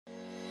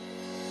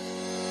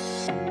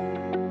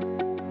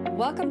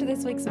Welcome to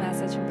this week's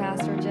message from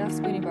Pastor Jeff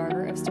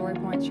Spooneybarger of Story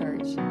Point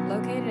Church,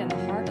 located in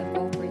the heart of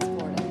Gulf Breeze,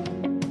 Florida.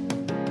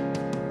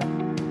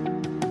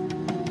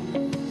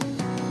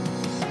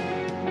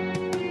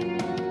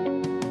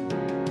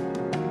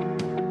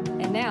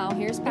 And now,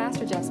 here's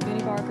Pastor Jeff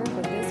Spooneybarger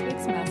with this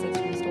week's message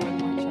from Story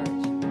Point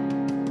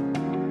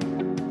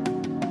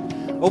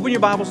Church. Open your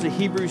Bibles to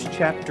Hebrews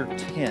chapter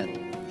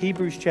 10.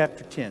 Hebrews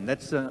chapter 10.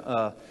 That's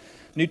a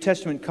New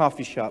Testament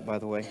coffee shop, by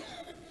the way.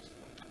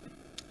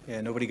 Yeah,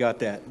 nobody got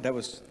that. That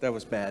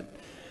was bad.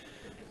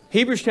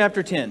 Hebrews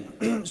chapter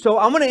 10. So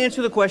I'm going to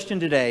answer the question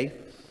today,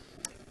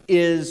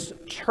 is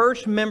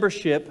church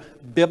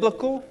membership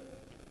biblical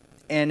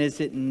and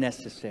is it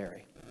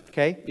necessary?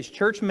 Okay? Is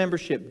church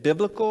membership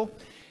biblical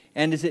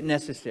and is it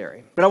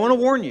necessary? But I want to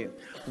warn you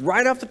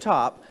right off the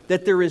top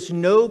that there is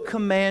no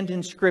command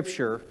in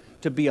Scripture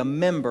to be a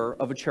member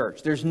of a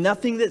church. There's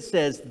nothing that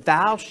says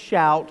thou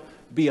shalt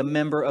be a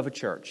member of a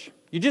church.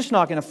 You're just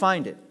not going to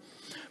find it.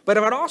 But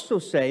I would also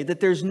say that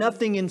there's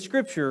nothing in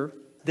Scripture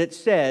that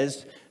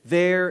says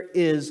there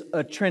is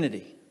a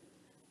Trinity.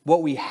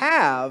 What we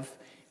have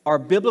are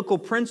biblical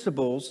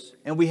principles,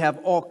 and we have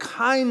all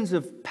kinds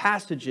of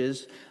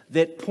passages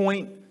that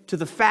point to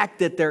the fact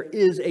that there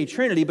is a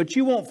Trinity, but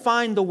you won't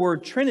find the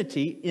word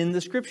Trinity in the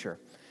Scripture.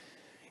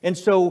 And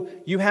so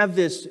you have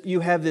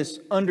this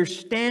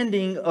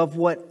understanding of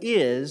what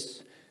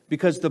is,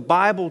 because the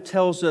Bible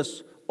tells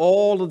us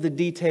all of the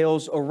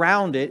details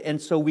around it. And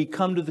so we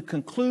come to the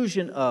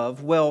conclusion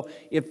of, well,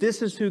 if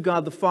this is who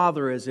God the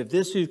Father is, if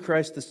this is who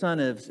Christ the Son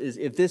is,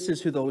 if this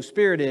is who the Holy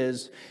Spirit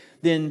is,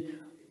 then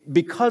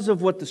because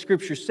of what the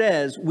Scripture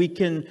says, we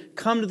can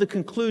come to the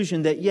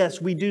conclusion that,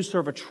 yes, we do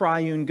serve a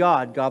triune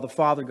God, God the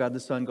Father, God the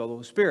Son, God the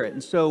Holy Spirit.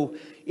 And so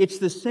it's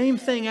the same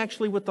thing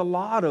actually with a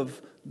lot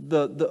of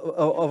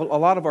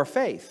our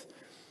faith.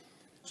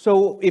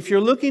 So if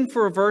you're looking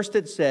for a verse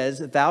that says,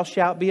 thou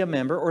shalt be a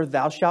member or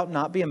thou shalt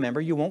not be a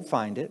member, you won't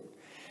find it.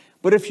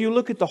 But if you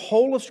look at the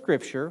whole of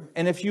Scripture,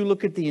 and if you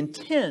look at the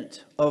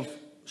intent of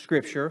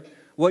Scripture,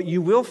 what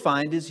you will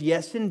find is,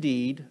 yes,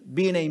 indeed,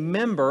 being a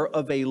member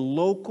of a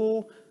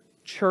local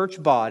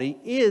church body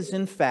is,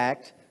 in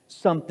fact,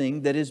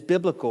 something that is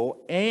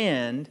biblical,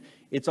 and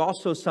it's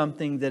also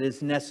something that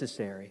is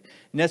necessary.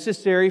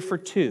 Necessary for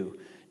two.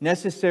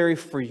 Necessary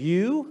for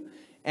you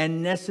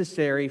and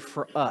necessary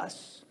for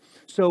us.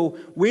 So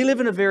we live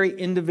in a very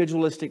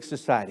individualistic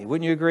society.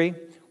 Wouldn't you agree?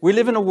 We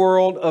live in a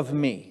world of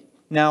me.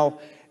 Now,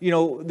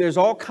 there's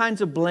all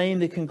kinds of blame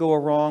that can go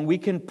wrong. We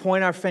can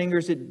point our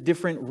fingers at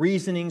different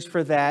reasonings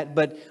for that.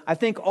 But I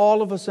think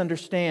all of us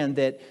understand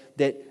that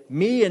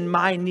me and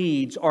my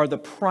needs are the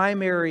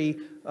primary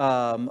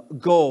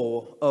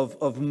goal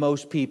of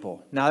most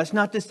people. Now, that's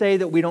not to say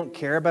that we don't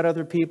care about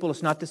other people.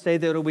 It's not to say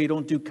that we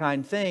don't do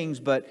kind things.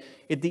 But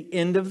at the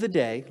end of the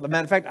day, as a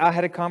matter of fact, I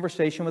had a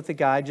conversation with a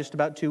guy just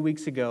about 2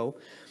 weeks ago.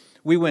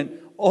 We went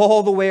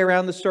all the way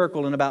around the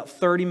circle in about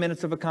 30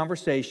 minutes of a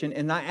conversation.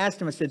 And I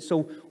asked him, I said,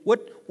 so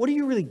what are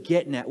you really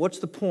getting at? What's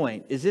the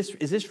point? Is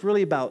this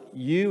really about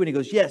you? And he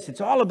goes, yes,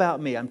 it's all about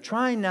me. I'm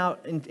trying now.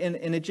 And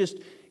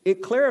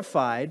it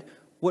clarified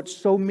what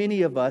so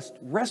many of us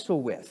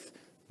wrestle with.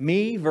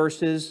 Me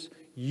versus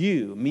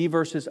you, me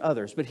versus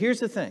others. But here's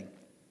the thing.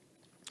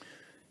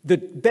 The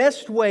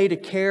best way to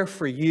care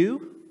for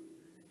you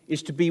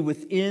is to be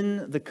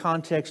within the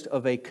context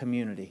of a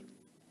community.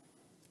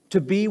 To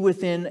be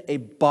within a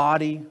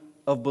body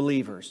of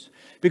believers.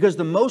 Because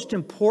the most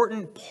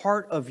important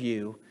part of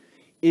you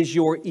is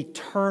your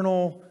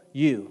eternal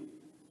you.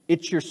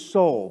 It's your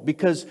soul.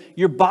 Because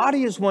your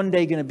body is one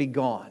day going to be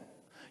gone.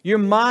 Your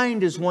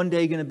mind is one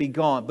day going to be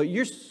gone. But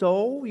your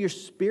soul, your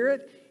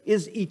spirit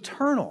is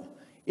eternal.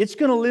 It's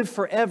going to live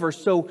forever.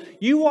 So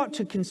I ought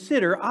to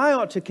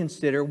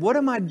consider, what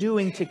am I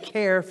doing to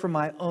care for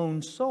my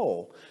own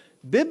soul?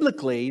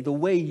 Biblically, the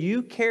way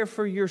you care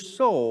for your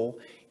soul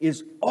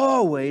is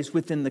always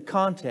within the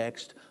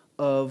context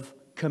of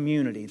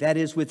community. That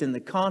is within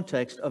the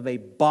context of a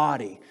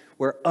body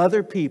where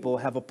other people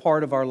have a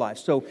part of our life.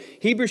 So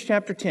Hebrews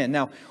chapter 10.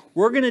 Now,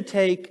 we're going to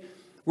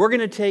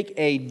take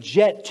a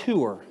jet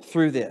tour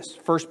through this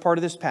first part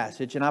of this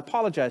passage, and I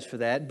apologize for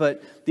that,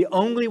 but the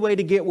only way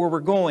to get where we're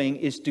going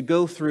is to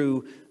go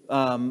through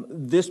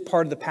this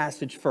part of the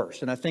passage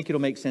first, and I think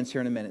it'll make sense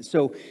here in a minute.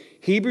 So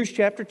Hebrews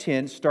chapter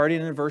 10,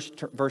 starting in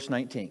verse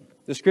 19.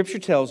 The Scripture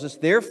tells us,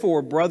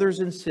 therefore, brothers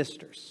and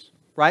sisters,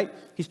 right?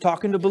 He's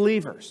talking to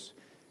believers.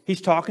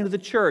 He's talking to the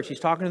church. He's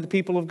talking to the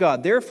people of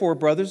God. Therefore,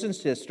 brothers and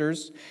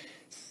sisters,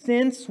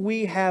 since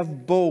we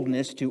have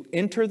boldness to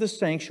enter the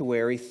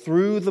sanctuary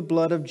through the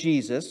blood of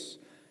Jesus,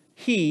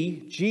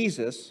 He,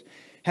 Jesus,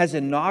 has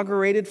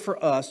inaugurated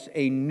for us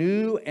a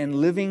new and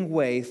living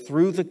way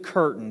through the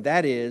curtain,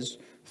 that is,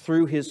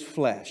 through His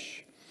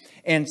flesh.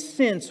 And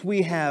since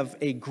we have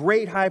a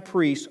great high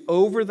priest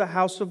over the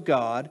house of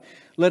God,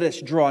 let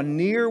us draw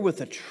near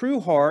with a true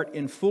heart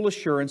in full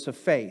assurance of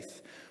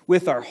faith,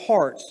 with our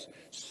hearts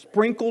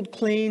sprinkled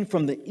clean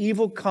from the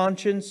evil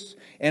conscience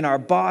and our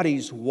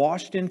bodies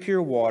washed in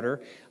pure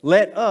water.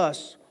 Let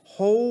us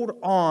hold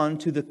on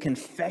to the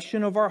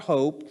confession of our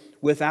hope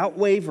without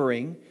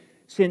wavering,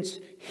 since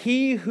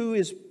he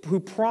who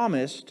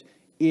promised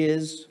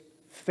is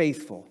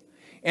faithful.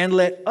 And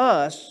let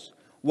us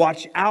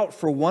watch out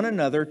for one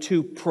another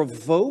to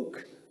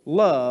provoke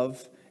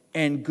love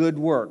and good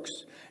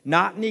works,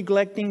 not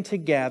neglecting to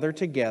gather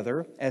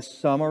together, as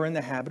some are in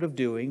the habit of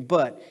doing,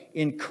 but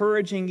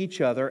encouraging each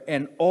other,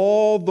 and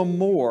all the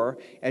more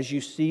as you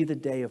see the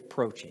day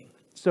approaching.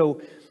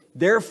 So,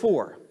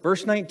 therefore,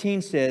 verse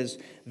 19 says,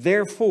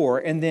 therefore,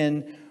 and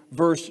then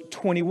verse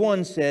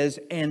 21 says,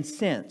 and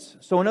since.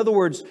 So, in other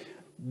words,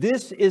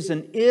 this is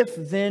an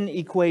if-then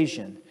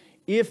equation.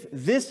 If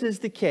this is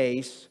the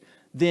case,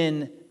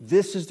 then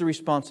this is the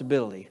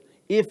responsibility.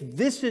 If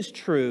this is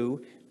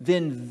true,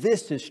 then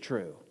this is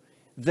true.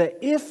 The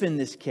if in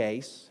this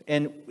case,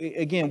 and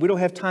again, we don't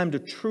have time to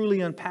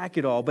truly unpack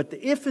it all, but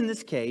the if in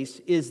this case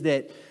is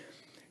that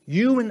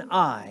you and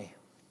I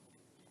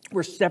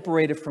were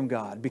separated from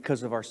God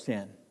because of our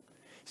sin.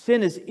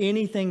 Sin is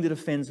anything that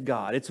offends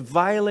God. It's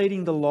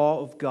violating the law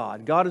of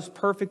God. God is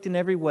perfect in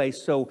every way,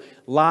 so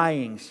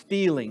lying,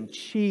 stealing,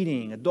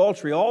 cheating,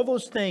 adultery, all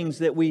those things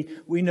that we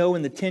know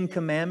in the Ten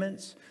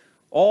Commandments,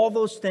 all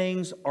those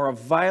things are a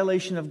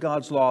violation of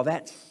God's law.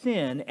 That's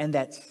sin, and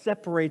that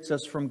separates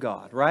us from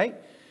God, right?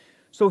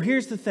 So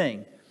here's the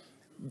thing.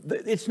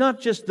 It's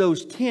not just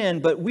those 10,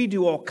 but we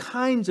do all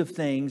kinds of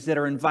things that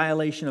are in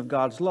violation of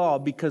God's law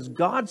because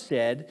God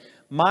said,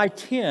 my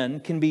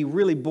 10 can be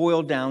really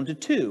boiled down to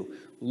 2.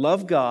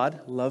 Love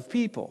God, love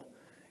people.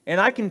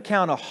 And I can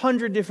count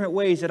 100 different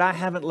ways that I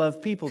haven't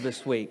loved people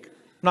this week.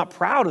 I'm not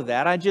proud of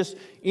that.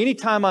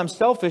 Anytime I'm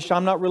selfish,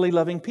 I'm not really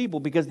loving people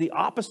because the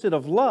opposite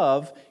of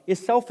love is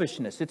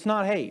selfishness. It's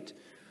not hate.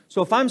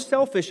 So if I'm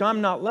selfish,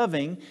 I'm not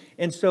loving.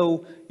 And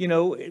so,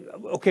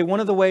 one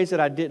of the ways that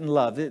I didn't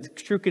love,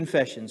 true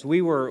confessions.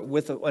 We were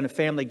in a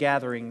family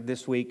gathering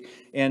this week,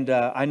 and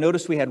I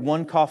noticed we had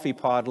one coffee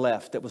pod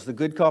left. That was the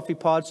good coffee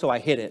pod, so I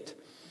hid it.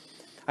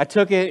 I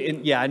took it,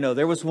 and yeah, I know,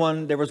 there was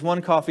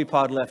one coffee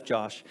pod left,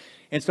 Josh.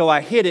 And so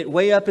I hid it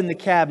way up in the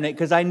cabinet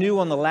because I knew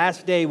on the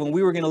last day when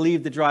we were going to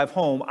leave the drive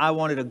home, I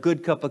wanted a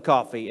good cup of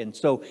coffee. And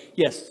so,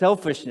 yes,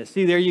 selfishness.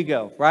 See, there you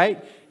go,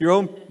 right? Your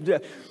own...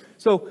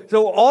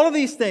 So all of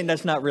these things,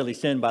 that's not really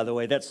sin, by the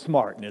way. That's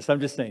smartness.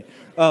 I'm just saying.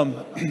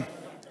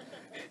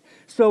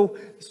 So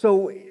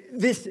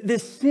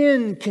this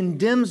sin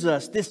condemns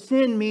us. This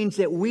sin means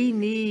that we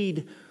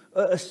need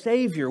a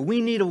Savior. We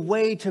need a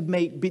way to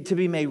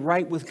be made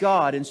right with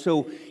God. And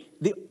so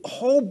the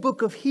whole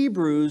book of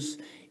Hebrews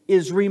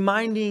is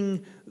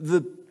reminding the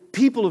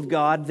people of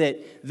God that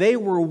they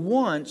were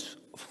once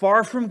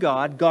far from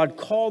God. God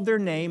called their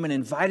name and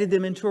invited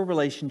them into a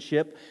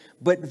relationship,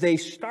 but they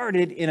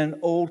started in an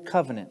old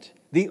covenant.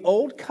 The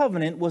old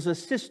covenant was a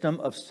system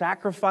of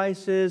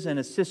sacrifices and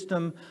a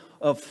system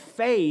of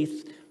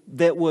faith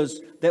that was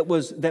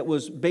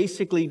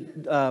basically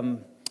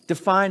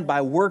defined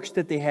by works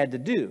that they had to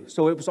do.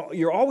 So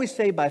you're always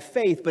saved by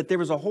faith, but there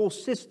was a whole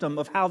system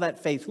of how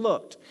that faith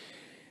looked.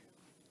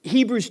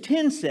 Hebrews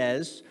 10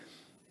 says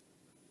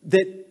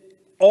that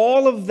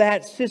all of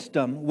that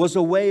system was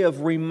a way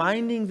of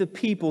reminding the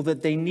people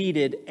that they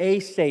needed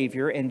a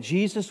Savior, and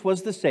Jesus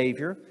was the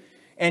Savior.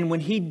 And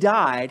when He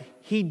died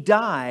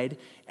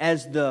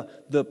as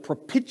the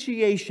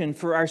propitiation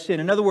for our sin.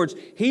 In other words,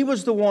 He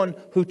was the one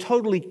who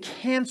totally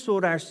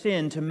canceled our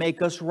sin to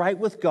make us right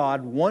with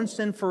God once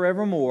and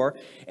forevermore.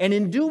 And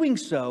in doing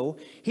so,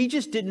 He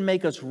just didn't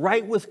make us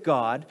right with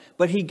God,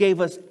 but He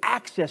gave us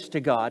access to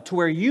God to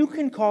where you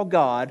can call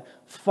God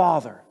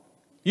Father.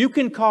 You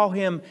can call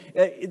Him,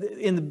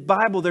 in the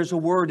Bible there's a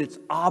word, it's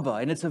Abba,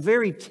 and it's a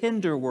very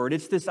tender word.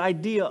 It's this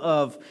idea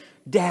of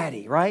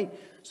daddy, right?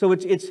 So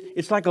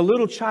it's like a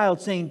little child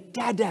saying,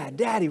 Dad, Dad,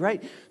 Daddy,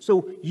 right?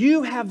 So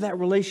you have that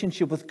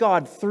relationship with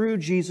God through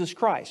Jesus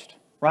Christ,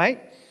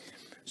 right?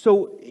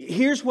 So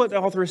here's what the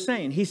author is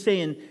saying. He's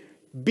saying,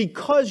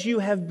 because you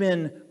have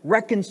been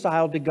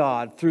reconciled to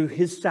God through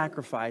His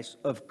sacrifice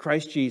of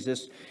Christ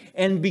Jesus,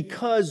 and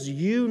because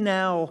you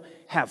now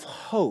have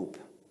hope,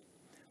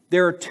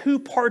 there are two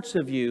parts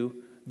of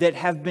you that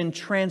have been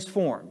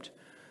transformed.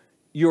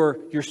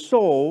 Your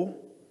soul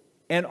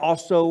and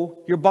also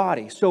your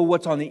body. So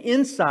what's on the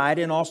inside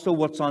and also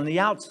what's on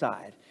the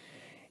outside.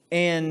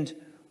 And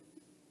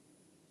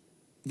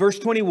verse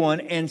 21,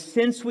 and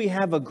since we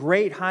have a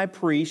great high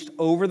priest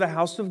over the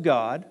house of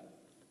God,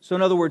 so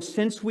in other words,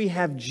 since we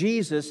have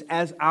Jesus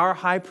as our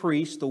high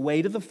priest, the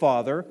way to the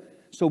Father,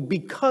 so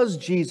because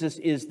Jesus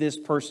is this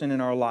person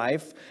in our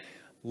life,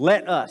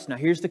 let us, now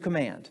here's the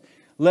command,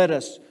 let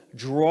us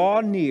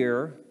draw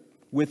near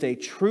with a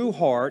true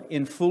heart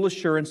in full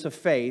assurance of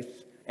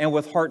faith, and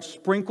with hearts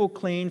sprinkled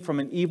clean from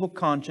an evil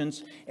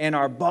conscience, and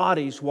our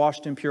bodies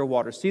washed in pure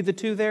water. See the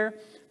two there?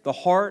 The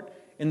heart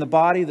and the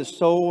body, the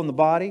soul and the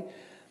body.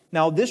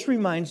 Now, this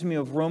reminds me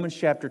of Romans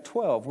chapter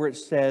 12, where it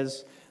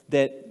says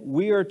that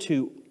we are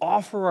to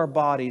offer our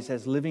bodies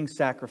as living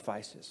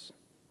sacrifices,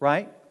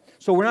 right?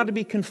 So we're not to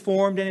be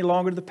conformed any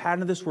longer to the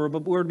pattern of this world,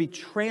 but we're to be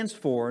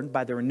transformed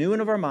by the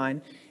renewing of our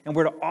mind, and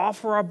we're to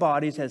offer our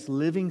bodies as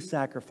living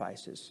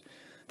sacrifices.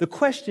 The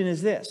question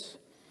is this.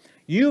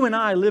 You and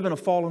I live in a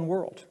fallen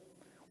world.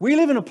 We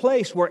live in a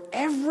place where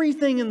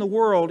everything in the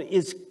world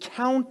is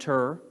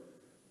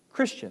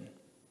counter-Christian.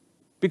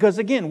 Because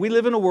again, we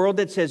live in a world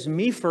that says,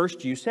 me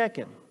first, you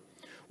second.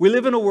 We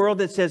live in a world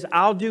that says,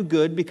 I'll do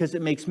good because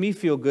it makes me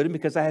feel good and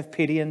because I have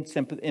pity and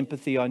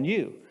empathy on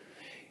you.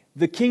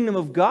 The kingdom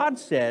of God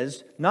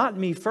says, not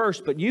me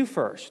first, but you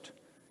first.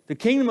 The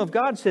kingdom of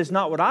God says,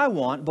 not what I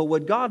want, but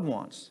what God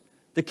wants.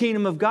 The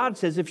kingdom of God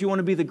says, if you want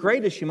to be the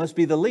greatest, you must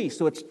be the least.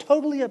 So it's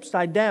totally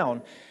upside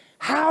down.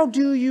 How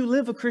do you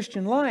live a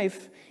Christian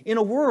life in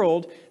a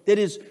world that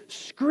is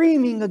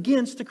screaming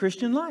against the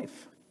Christian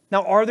life?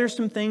 Now, are there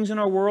some things in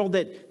our world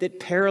that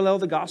parallel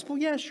the gospel?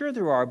 Yeah, sure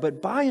there are. But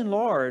by and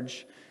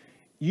large,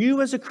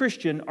 you as a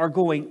Christian are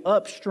going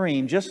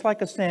upstream, just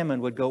like a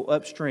salmon would go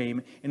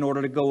upstream in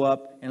order to go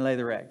up and lay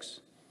their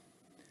eggs.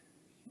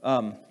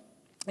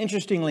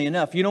 Interestingly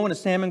enough, you know when a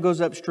salmon goes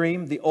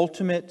upstream, the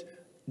ultimate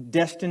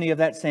destiny of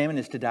that salmon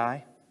is to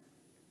die?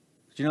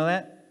 Did you know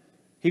that?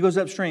 He goes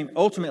upstream.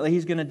 Ultimately,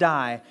 he's going to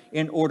die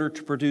in order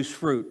to produce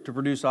fruit, to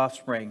produce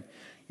offspring.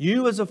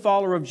 You as a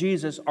follower of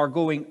Jesus are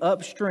going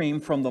upstream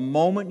from the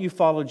moment you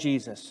follow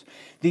Jesus.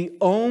 The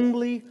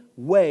only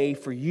way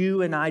for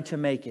you and I to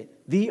make it,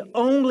 the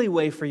only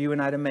way for you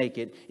and I to make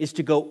it is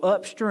to go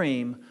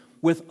upstream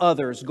with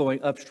others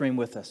going upstream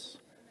with us.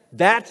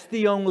 That's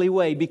the only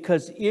way,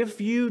 because if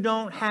you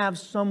don't have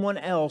someone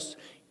else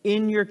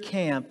in your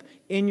camp,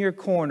 in your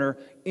corner,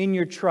 in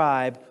your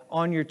tribe,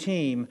 on your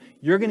team,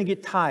 you're going to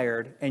get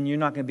tired and you're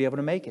not going to be able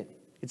to make it.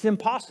 It's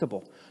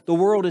impossible. The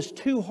world is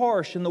too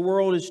harsh and the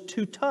world is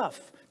too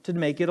tough to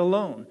make it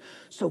alone.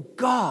 So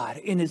God,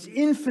 in His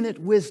infinite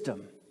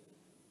wisdom,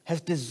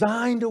 has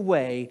designed a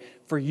way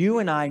for you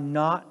and I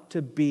not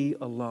to be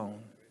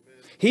alone.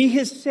 He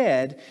has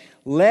said,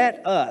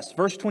 let us,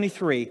 verse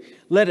 23,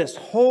 let us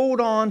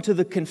hold on to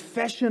the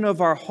confession of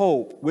our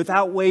hope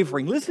without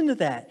wavering. Listen to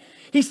that.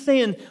 He's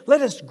saying,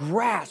 let us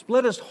grasp,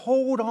 let us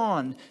hold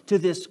on to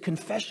this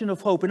confession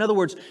of hope. In other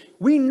words,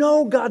 we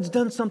know God's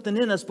done something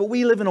in us, but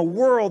we live in a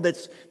world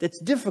that's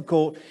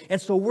difficult.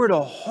 And so we're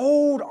to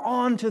hold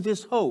on to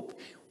this hope.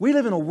 We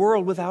live in a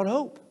world without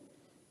hope.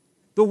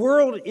 The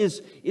world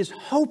is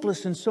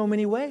hopeless in so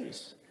many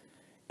ways.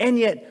 And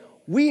yet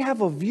we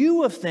have a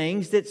view of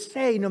things that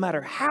say, no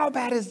matter how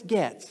bad it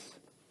gets,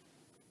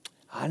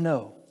 I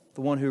know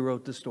the one who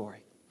wrote the story.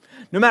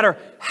 No matter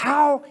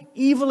how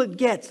evil it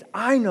gets,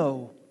 I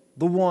know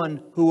the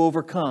one who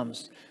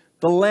overcomes,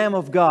 the Lamb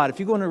of God. If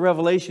you go into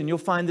Revelation, you'll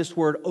find this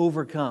word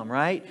overcome,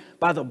 right?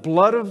 By the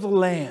blood of the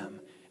Lamb,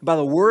 by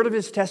the word of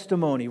His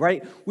testimony,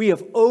 right? We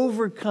have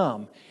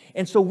overcome.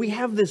 And so we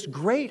have this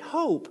great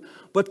hope,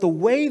 but the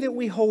way that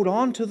we hold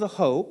on to the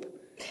hope,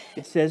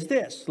 it says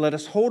this, let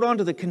us hold on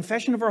to the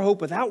confession of our hope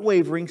without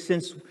wavering,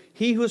 since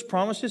He who has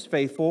promised is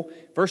faithful.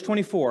 Verse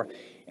 24,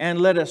 and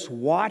let us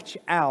watch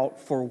out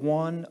for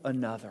one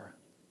another.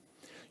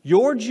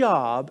 Your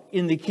job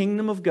in the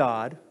kingdom of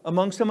God,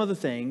 among some other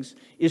things,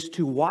 is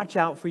to watch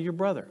out for your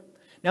brother.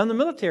 Now, in the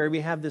military,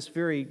 we have this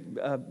very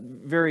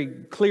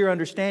clear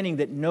understanding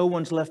that no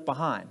one's left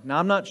behind. Now,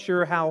 I'm not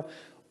sure how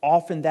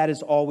often that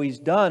is always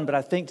done, but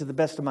I think to the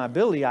best of my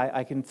ability,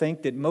 I can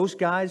think that most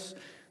guys,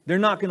 they're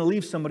not going to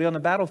leave somebody on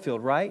the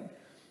battlefield, right?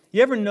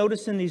 You ever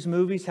notice in these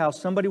movies how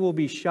somebody will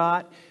be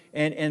shot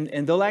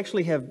and they'll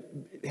actually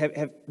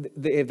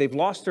they've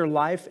lost their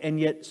life, and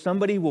yet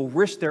somebody will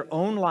risk their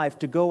own life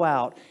to go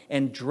out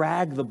and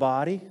drag the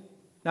body?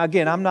 Now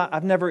again,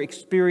 I've never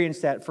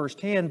experienced that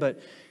firsthand, but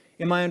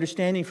in my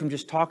understanding from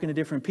just talking to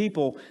different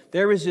people,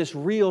 there is this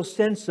real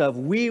sense of,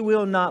 we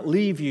will not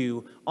leave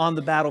you on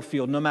the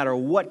battlefield no matter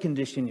what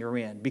condition you're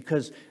in,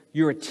 because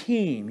you're a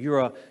team, you're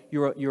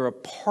a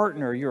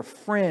partner, you're a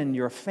friend,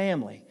 you're a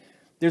family.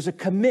 There's a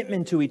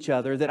commitment to each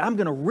other that I'm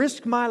going to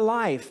risk my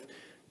life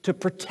to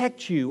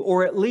protect you,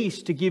 or at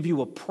least to give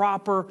you a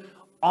proper,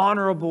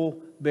 honorable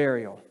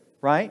burial,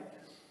 right?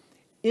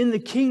 In the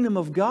kingdom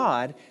of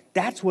God,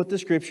 that's what the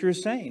scripture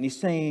is saying. He's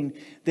saying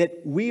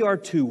that we are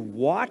to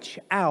watch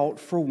out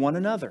for one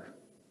another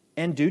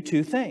and do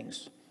two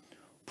things: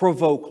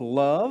 provoke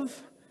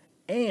love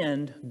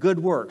and good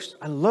works.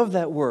 I love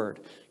that word,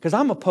 because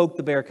I'm a poke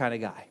the bear kind of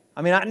guy.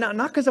 I mean,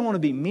 not because I want to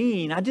be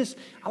mean.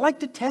 I like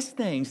to test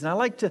things, and I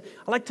like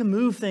to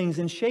move things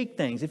and shake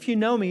things. If you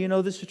know me, you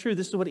know this is true.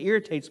 This is what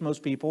irritates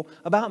most people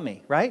about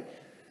me, right?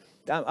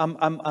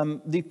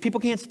 The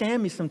people can't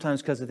stand me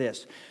sometimes because of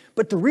this.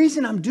 But the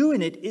reason I'm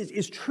doing it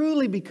is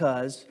truly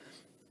because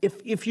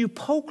if you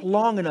poke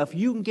long enough,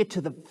 you can get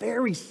to the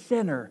very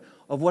center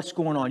of what's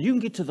going on. You can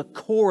get to the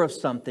core of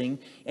something,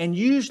 and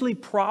usually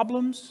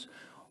problems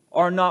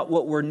are not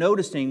what we're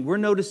noticing. We're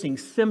noticing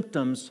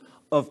symptoms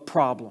of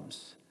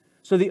problems.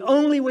 So the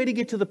only way to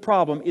get to the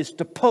problem is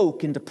to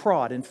poke and to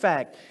prod. In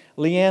fact,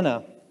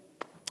 Leanna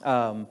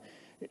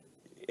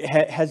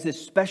has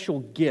this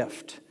special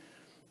gift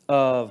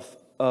of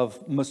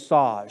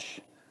massage,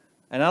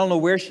 and I don't know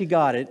where she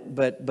got it,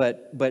 but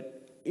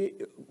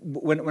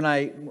when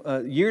I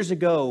years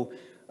ago,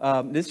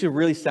 this will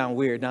really sound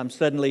weird. Now I'm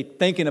suddenly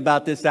thinking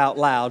about this out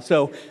loud.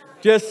 So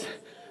just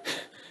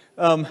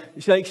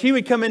She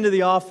would come into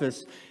the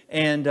office,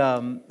 and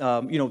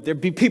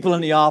there'd be people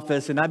in the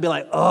office, and I'd be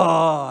like,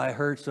 oh, I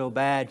hurt so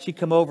bad. She'd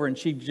come over and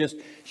she'd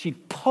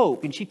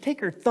poke, and she'd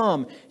take her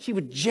thumb, she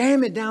would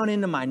jam it down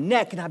into my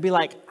neck, and I'd be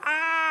like,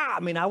 ah! I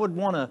mean, I would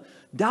want to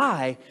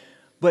die,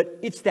 but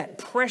it's that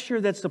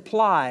pressure that's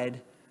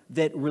applied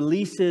that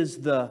releases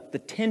the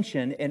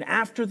tension, and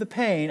after the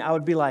pain, I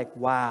would be like,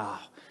 wow,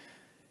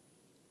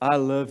 I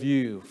love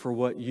you for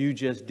what you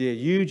just did.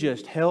 You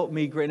just helped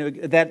me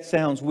great. That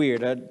sounds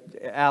weird.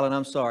 Alan,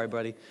 I'm sorry,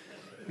 buddy.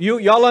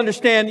 Y'all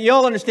understand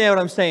what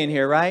I'm saying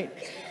here, right?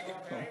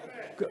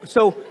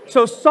 So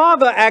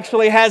Saga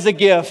actually has a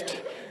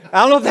gift.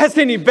 I don't know if that's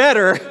any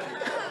better.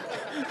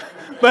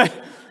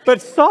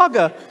 but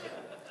Saga,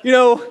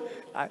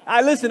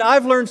 listen,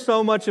 I've learned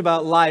so much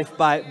about life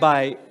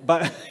by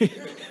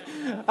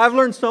I've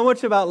learned so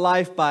much about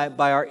life by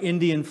our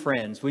Indian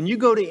friends. When you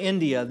go to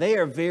India, they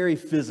are very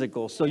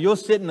physical. So you'll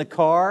sit in the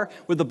car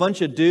with a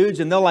bunch of dudes,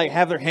 and they'll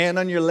have their hand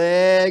on your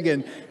leg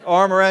and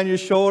arm around your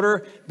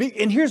shoulder.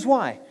 And here's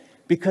why.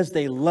 Because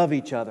they love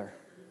each other.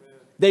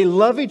 They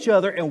love each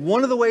other, and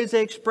one of the ways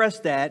they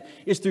express that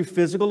is through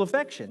physical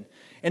affection.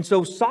 And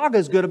so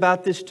Saga's good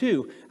about this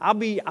too. I'll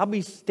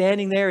be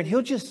standing there, and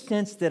he'll just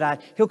sense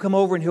that he'll come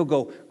over and he'll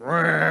go,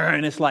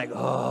 and it's like,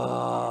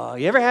 oh.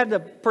 You ever had a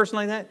person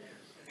like that?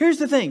 Here's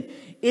the thing.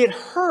 It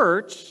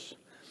hurts,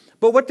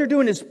 but what they're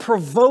doing is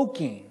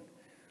provoking.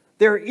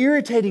 They're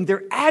irritating.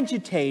 They're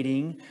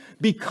agitating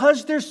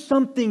because there's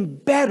something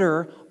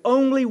better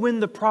only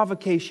when the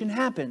provocation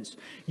happens.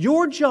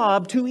 Your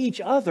job to each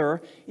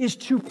other is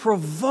to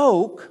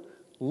provoke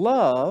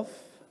love.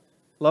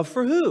 Love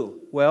for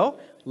who? Well,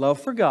 love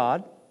for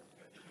God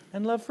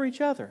and love for each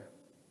other.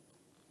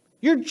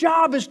 Your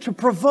job is to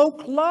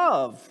provoke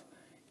love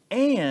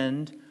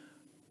and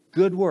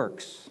good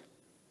works.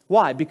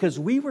 Why? Because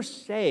we were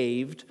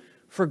saved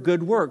for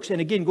good works.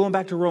 And again, going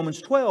back to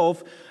Romans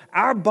 12,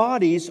 our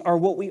bodies are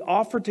what we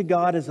offer to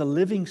God as a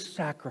living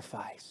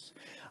sacrifice.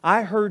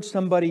 I heard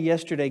somebody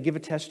yesterday give a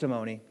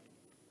testimony.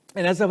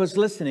 And as I was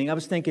listening, I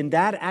was thinking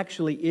that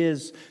actually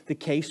is the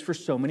case for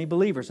so many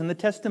believers. And the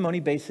testimony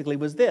basically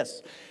was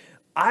this.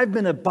 I've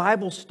been a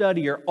Bible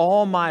studier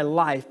all my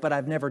life, but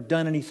I've never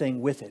done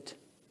anything with it.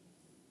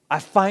 I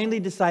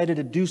finally decided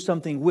to do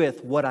something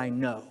with what I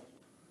know.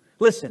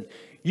 Listen,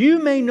 you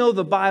may know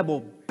the Bible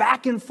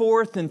back and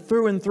forth and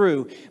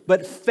through,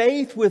 but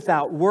faith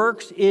without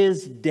works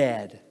is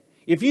dead.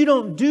 If you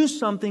don't do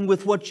something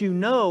with what you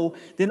know,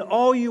 then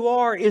all you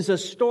are is a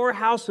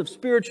storehouse of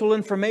spiritual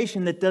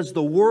information that does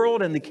the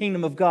world and the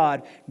kingdom of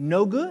God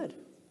no good.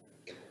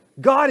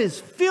 God is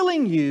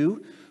filling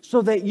you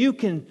so that you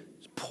can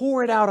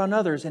pour it out on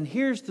others. And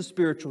here's the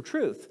spiritual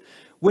truth.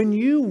 When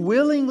you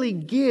willingly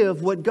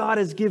give what God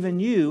has given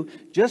you,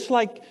 just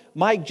like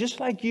Mike, just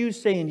like you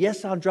saying,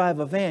 yes, I'll drive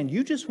a van.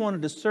 You just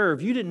wanted to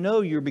serve. You didn't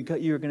know you were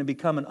going to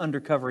become an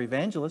undercover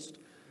evangelist.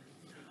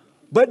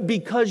 But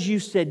because you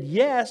said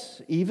yes,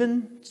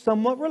 even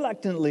somewhat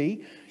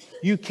reluctantly,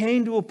 you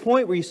came to a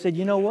point where you said,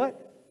 you know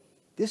what?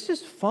 This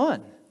is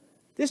fun.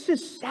 This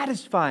is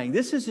satisfying.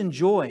 This is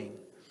enjoying.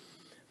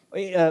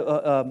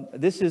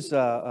 This is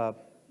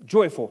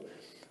joyful.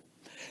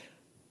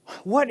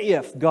 What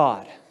if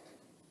God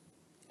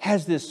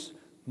has this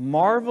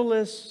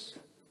marvelous,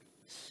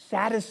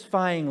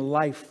 satisfying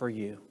life for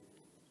you?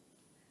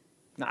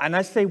 And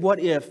I say what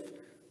if,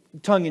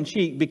 tongue in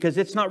cheek, because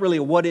it's not really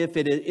a what if,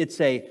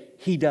 it's a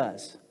He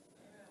does.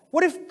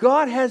 What if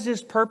God has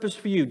this purpose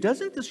for you?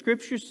 Doesn't the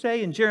scriptures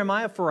say in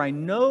Jeremiah, for I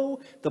know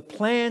the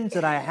plans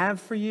that I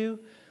have for you?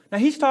 Now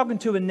He's talking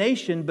to a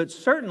nation, but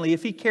certainly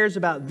if He cares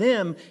about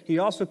them, He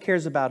also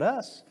cares about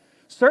us.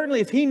 Certainly,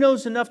 if He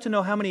knows enough to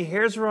know how many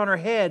hairs are on our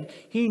head,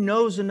 He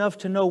knows enough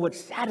to know what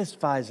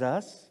satisfies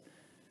us.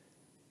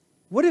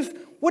 What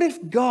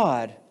if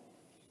God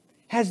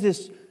has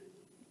this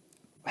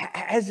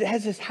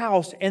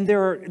house, and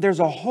there's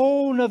a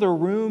whole nother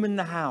room in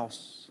the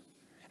house,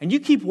 and you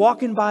keep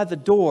walking by the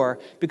door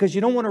because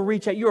you don't want to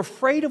reach out. You're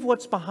afraid of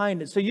what's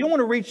behind it, so you don't want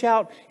to reach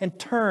out and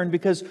turn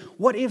because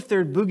what if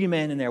there's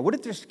boogeyman in there? What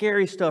if there's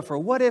scary stuff? Or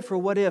what if?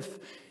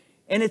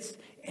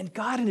 And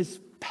God in His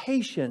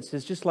patience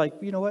is just like,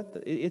 you know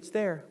what? It's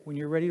there. When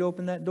you're ready to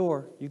open that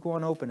door, you go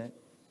and open it.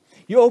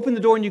 You open the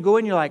door and you go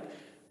in, you're like,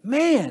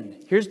 man,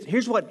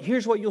 here's what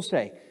you'll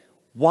say.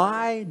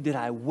 Why did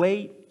I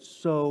wait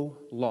so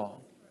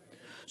long?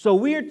 So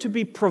we are to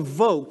be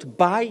provoked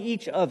by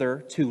each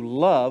other to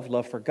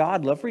love for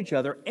God, love for each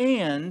other,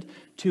 and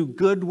to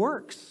good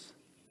works.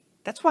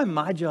 That's why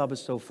my job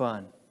is so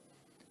fun.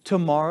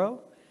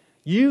 Tomorrow,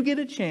 you get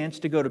a chance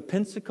to go to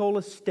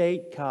Pensacola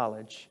State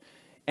College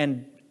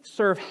and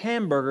serve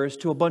hamburgers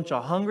to a bunch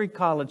of hungry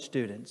college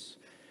students,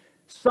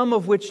 some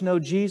of which know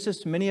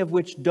Jesus, many of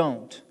which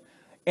don't.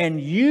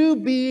 And you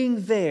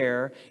being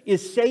there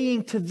is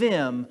saying to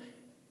them,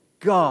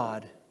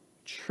 God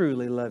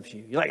truly loves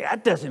you. You're like,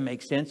 that doesn't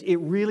make sense. It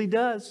really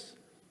does.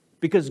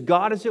 Because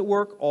God is at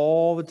work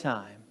all the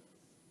time.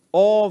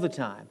 All the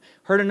time.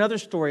 Heard another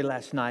story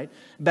last night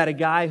about a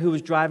guy who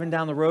was driving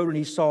down the road and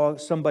he saw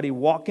somebody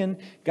walking.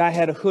 Guy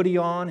had a hoodie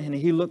on and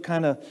he looked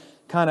kind of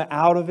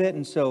out of it.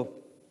 And so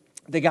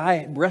the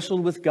guy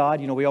wrestled with God.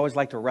 You know, we always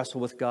like to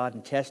wrestle with God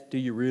and test, do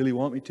you really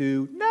want me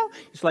to? No.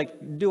 It's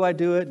like, do I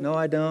do it? No,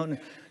 I don't.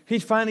 He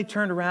finally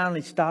turned around and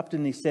he stopped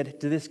and he said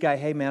to this guy,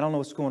 hey man, I don't know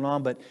what's going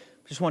on, but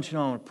I just want you to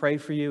know I want to pray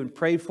for you, and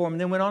prayed for him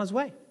and then went on his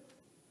way.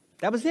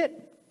 That was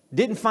it.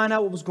 Didn't find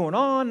out what was going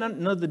on,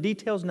 none of the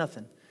details,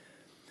 nothing.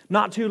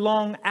 Not too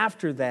long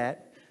after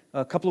that,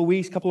 a couple of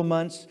weeks, couple of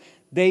months,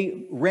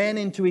 they ran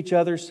into each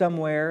other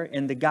somewhere,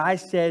 and the guy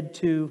said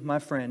to my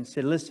friend,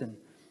 said, listen,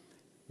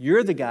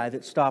 you're the guy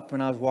that stopped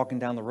when I was walking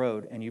down the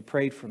road and you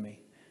prayed for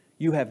me.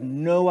 You have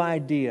no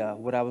idea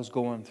what I was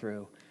going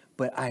through,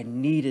 but I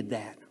needed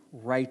that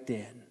right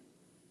then.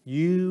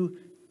 You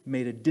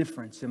made a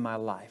difference in my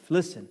life.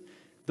 Listen,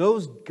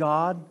 those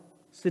God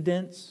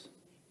incidents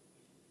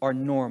are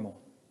normal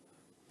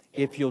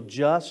if you'll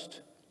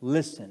just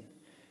listen.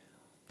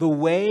 The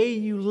way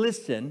you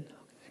listen,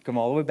 come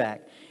all the way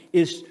back,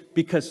 is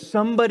because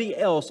somebody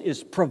else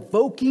is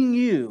provoking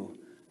you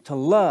to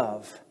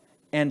love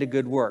and to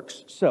good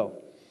works. So,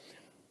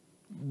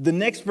 the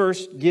next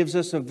verse gives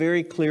us a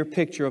very clear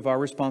picture of our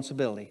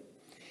responsibility.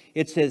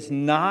 It says,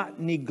 not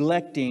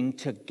neglecting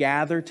to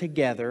gather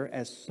together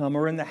as some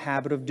are in the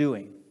habit of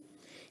doing.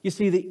 You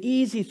see, the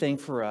easy thing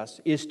for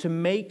us is to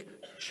make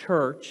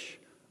church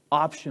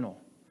optional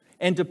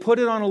and to put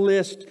it on a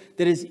list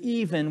that is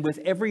even with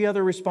every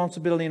other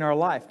responsibility in our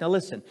life. Now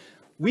listen,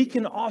 we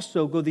can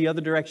also go the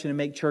other direction and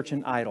make church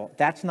an idol.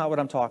 That's not what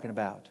I'm talking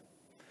about.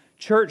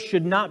 Church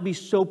should not be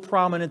so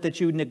prominent that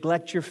you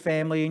neglect your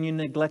family and you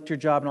neglect your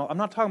job and all. I'm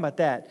not talking about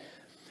that.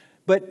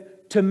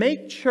 But to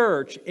make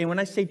church, and when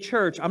I say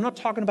church, I'm not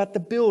talking about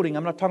the building.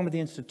 I'm not talking about the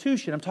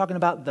institution. I'm talking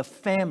about the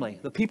family,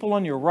 the people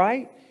on your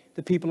right,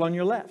 the people on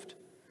your left.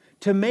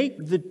 To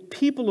make the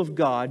people of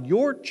God,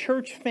 your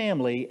church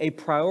family, a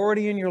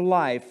priority in your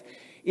life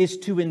is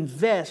to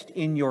invest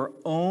in your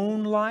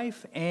own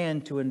life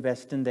and to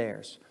invest in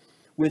theirs.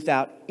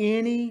 Without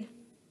any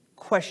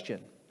question,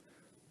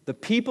 the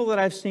people that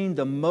I've seen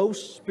the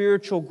most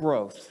spiritual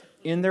growth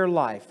in their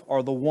life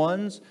are the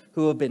ones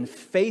who have been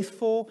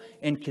faithful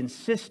and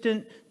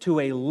consistent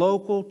to a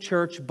local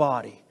church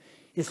body,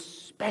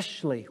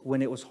 especially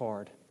when it was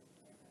hard.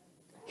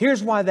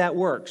 Here's why that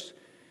works.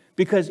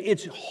 Because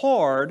it's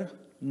hard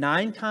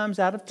 9 times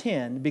out of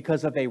 10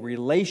 because of a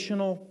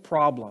relational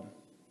problem.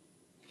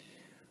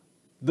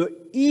 The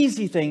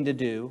easy thing to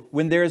do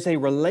when there's a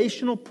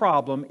relational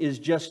problem is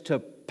just to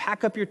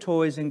pack up your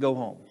toys and go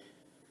home.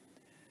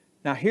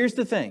 Now here's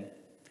the thing.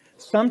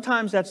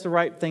 Sometimes that's the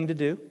right thing to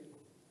do.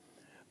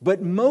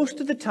 But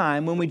most of the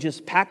time when we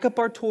just pack up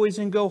our toys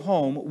and go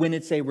home, when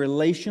it's a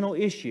relational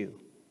issue,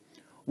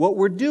 what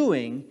we're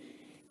doing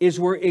is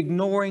we're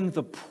ignoring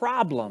the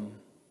problem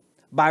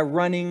by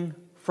running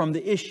from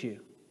the issue.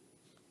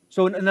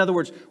 So in other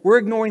words, we're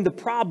ignoring the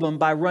problem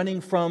by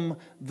running from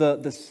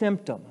the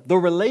symptom. The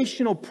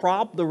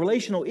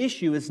relational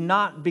issue is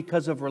not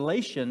because of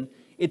relation,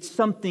 it's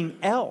something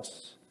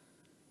else.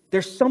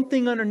 There's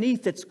something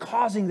underneath that's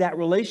causing that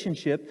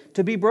relationship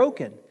to be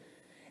broken.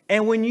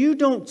 And when you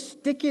don't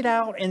stick it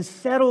out and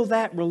settle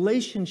that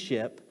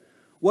relationship,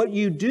 what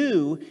you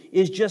do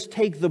is just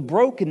take the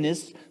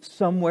brokenness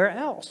somewhere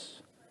else.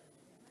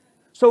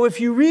 So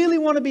if you really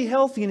want to be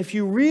healthy and if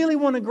you really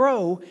want to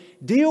grow,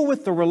 deal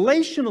with the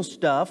relational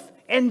stuff,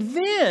 and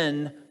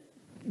then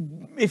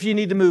if you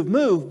need to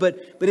move. But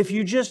if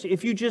you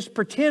just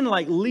pretend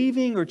like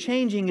leaving or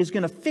changing is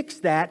going to fix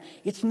that,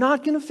 it's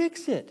not going to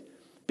fix it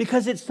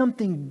because it's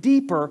something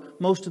deeper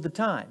most of the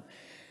time.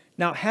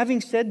 Now,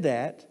 having said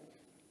that,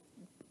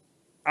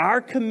 our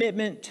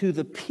commitment to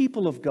the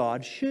people of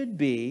God should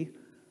be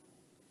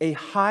a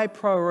high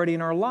priority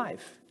in our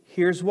life.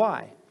 Here's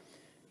why.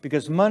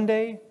 Because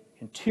Monday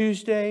and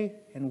Tuesday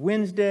and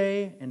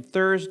Wednesday and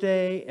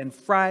Thursday and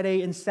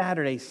Friday and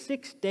Saturday,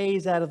 6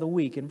 days out of the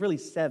week, and really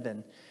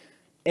 7,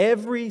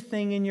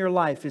 everything in your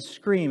life is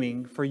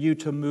screaming for you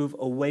to move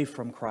away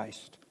from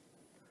Christ.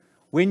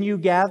 When you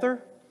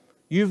gather,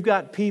 you've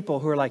got people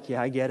who are like,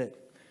 yeah, I get it.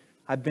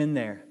 I've been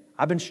there.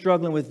 I've been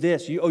struggling with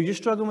this. You're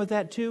struggling with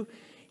that too?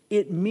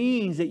 It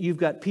means that you've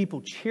got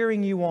people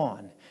cheering you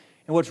on.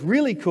 And what's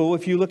really cool,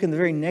 if you look in the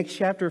very next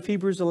chapter of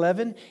Hebrews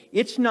 11,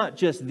 it's not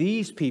just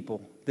these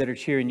people that are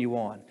cheering you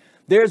on.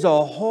 There's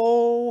a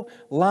whole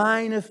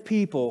line of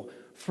people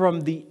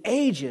from the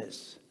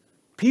ages,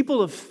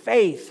 people of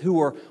faith who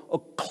are a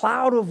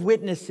cloud of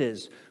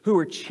witnesses who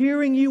are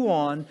cheering you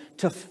on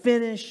to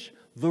finish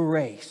the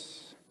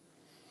race.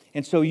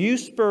 And so you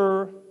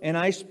spur and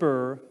I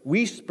spur,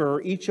 we spur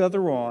each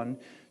other on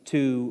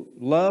to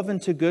love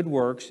and to good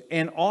works.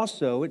 And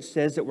also it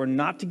says that we're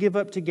not to give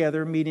up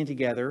together, meeting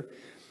together,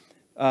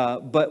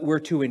 but we're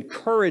to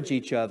encourage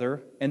each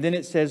other. And then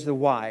it says the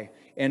why.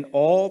 And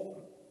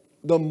all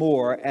the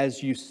more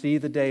as you see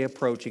the day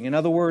approaching. In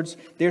other words,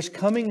 there's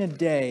coming a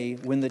day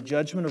when the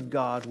judgment of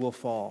God will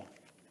fall.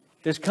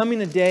 There's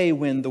coming a day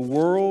when the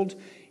world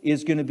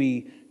is going to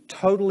be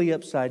totally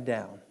upside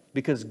down.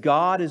 because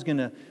God is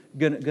gonna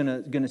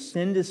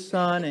send His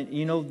Son, and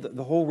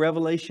the whole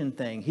Revelation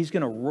thing. He's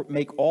gonna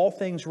make all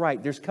things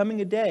right. There's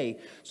coming a day,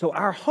 so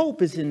our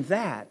hope is in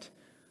that.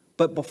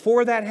 But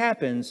before that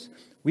happens,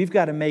 we've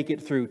got to make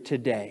it through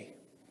today.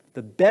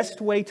 The best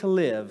way to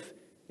live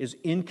is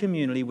in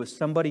community with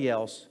somebody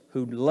else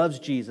who loves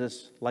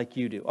Jesus like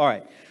you do. All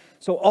right,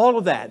 so all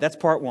of that's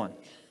part one.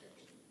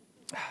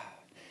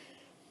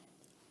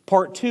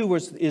 Part two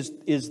is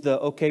the,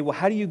 okay, well,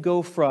 how do you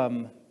go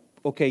from,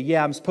 okay,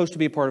 yeah, I'm supposed to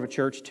be a part of a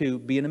church, to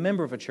being a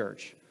member of a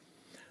church?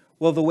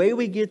 Well, the way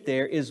we get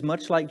there is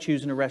much like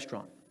choosing a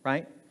restaurant,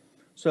 right?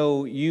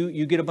 So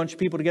you get a bunch of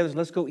people together, so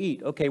let's go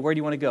eat. Okay, where do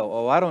you want to go?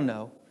 Oh, I don't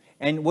know.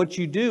 And what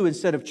you do,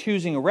 instead of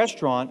choosing a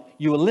restaurant,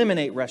 you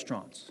eliminate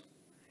restaurants.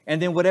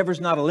 And then whatever's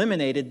not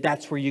eliminated,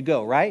 that's where you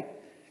go, right?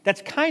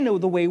 That's kind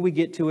of the way we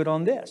get to it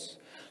on this.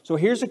 So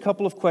here's a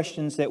couple of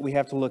questions that we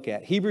have to look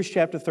at. Hebrews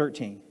chapter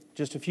 13,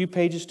 just a few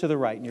pages to the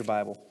right in your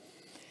Bible.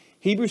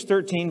 Hebrews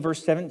 13,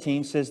 verse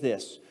 17 says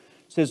this.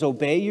 It says,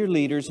 obey your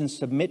leaders and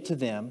submit to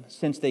them,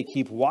 since they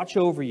keep watch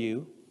over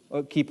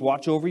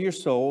your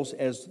souls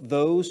as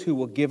those who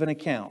will give an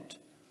account,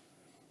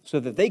 so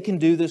that they can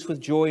do this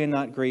with joy and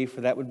not grief,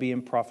 for that would be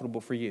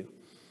unprofitable for you.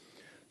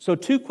 So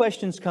two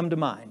questions come to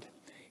mind.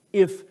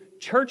 If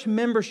church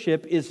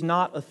membership is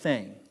not a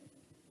thing,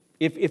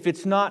 if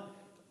it's not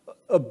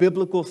a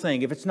biblical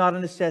thing, if it's not a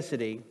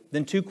necessity,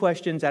 then two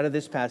questions out of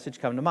this passage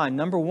come to mind.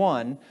 Number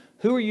one,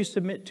 who are you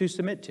submit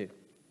to?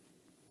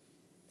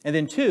 And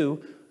then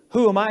two,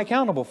 who am I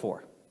accountable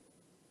for?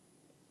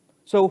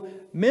 So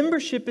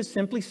membership is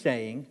simply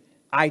saying,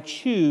 I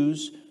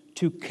choose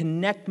to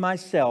connect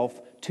myself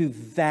to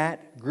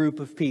that group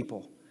of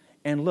people.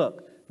 And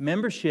look,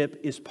 membership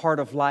is part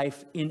of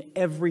life in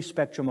every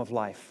spectrum of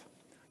life.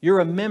 You're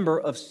a member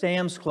of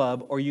Sam's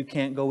Club, or you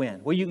can't go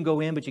in. Well, you can go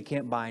in, but you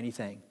can't buy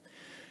anything.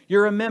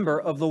 You're a member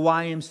of the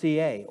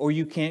YMCA, or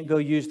you can't go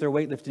use their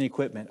weightlifting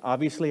equipment.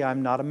 Obviously,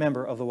 I'm not a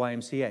member of the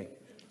YMCA.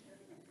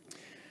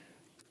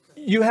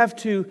 You have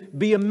to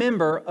be a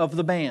member of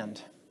the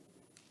band.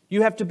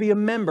 You have to be a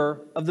member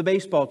of the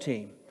baseball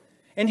team.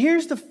 And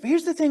here's the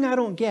thing I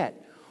don't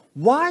get.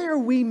 Why are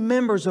we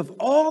members of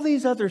all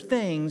these other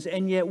things,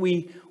 and yet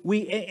when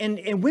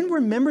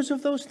we're members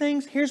of those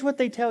things, here's what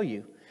they tell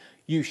you.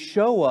 You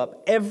show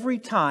up every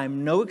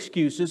time, no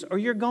excuses, or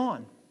you're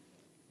gone.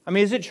 I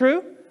mean, is it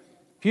true?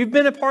 If you've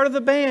been a part of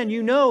the band,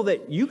 you know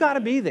that you got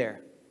to be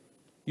there.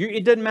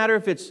 It doesn't matter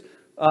if it's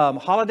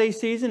holiday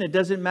season. It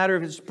doesn't matter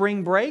if it's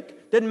spring break.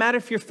 It doesn't matter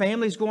if your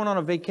family's going on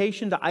a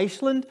vacation to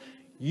Iceland.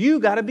 You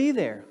got to be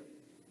there.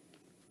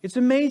 It's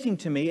amazing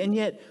to me. And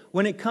yet,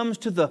 when it comes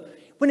to the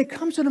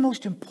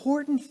most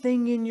important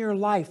thing in your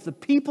life, the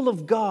people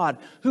of God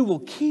who will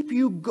keep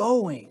you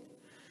going,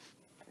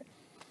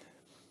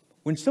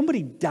 when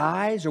somebody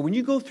dies or when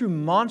you go through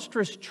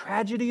monstrous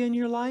tragedy in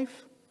your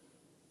life,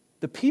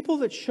 the people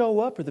that show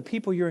up are the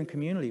people you're in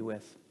community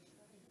with.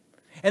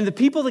 And the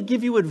people that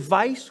give you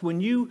advice when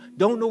you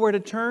don't know where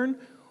to turn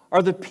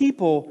are the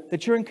people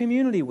that you're in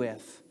community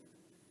with.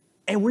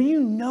 And when you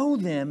know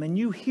them and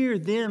you hear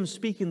them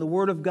speaking the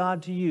Word of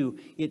God to you,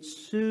 it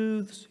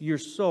soothes your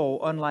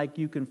soul unlike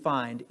you can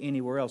find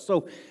anywhere else.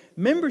 So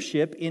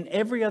membership in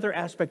every other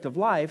aspect of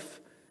life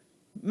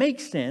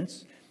makes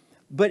sense.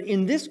 But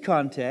in this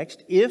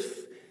context,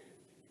 if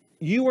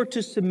you are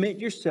to submit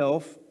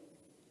yourself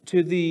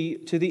to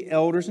the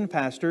elders and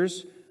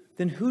pastors,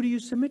 then who do you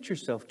submit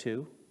yourself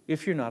to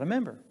if you're not a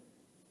member?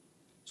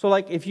 So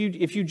like if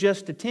you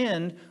just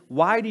attend,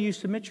 why do you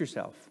submit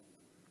yourself?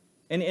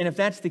 And if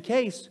that's the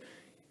case,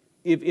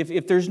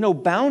 if there's no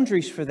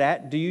boundaries for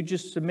that, do you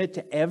just submit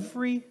to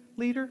every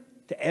leader,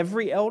 to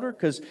every elder?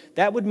 Because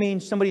that would mean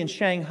somebody in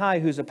Shanghai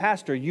who's a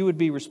pastor, you would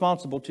be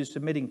responsible to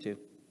submitting to.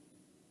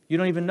 You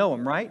don't even know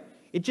him, right?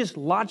 It just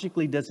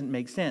logically doesn't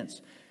make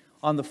sense.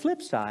 On the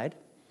flip side,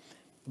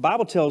 the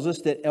Bible tells us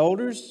that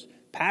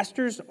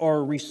pastors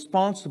are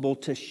responsible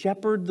to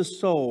shepherd the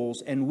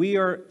souls, and we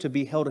are to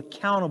be held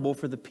accountable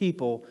for the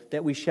people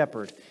that we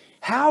shepherd.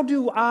 How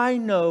do I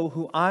know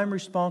who I'm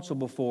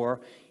responsible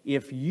for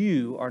if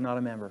you are not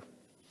a member?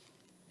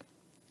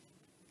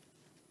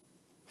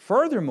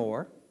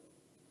 Furthermore,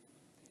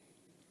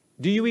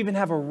 do you even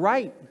have a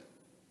right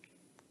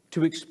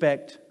to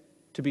expect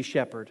to be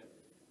shepherded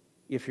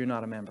if you're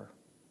not a member?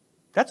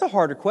 That's a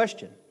harder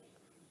question.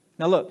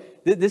 Now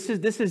look, this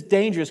is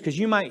dangerous because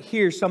you might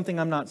hear something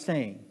I'm not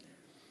saying.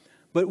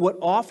 But what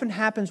often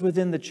happens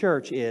within the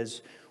church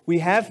is we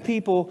have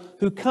people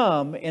who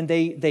come and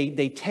they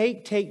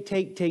take.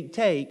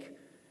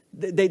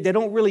 They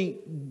don't really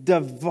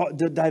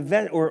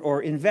divest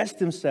or invest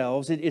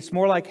themselves. It's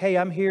more like, hey,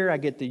 I'm here. I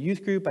get the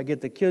youth group. I get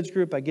the kids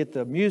group. I get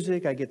the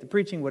music. I get the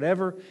preaching,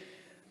 whatever.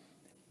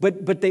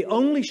 But they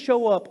only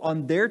show up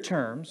on their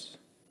terms.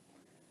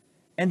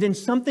 And then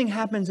something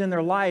happens in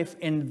their life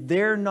and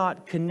they're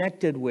not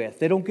connected with.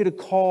 They don't get a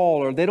call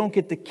or they don't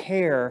get the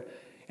care.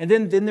 And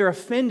then they're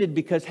offended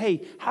because,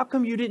 hey, how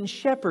come you didn't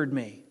shepherd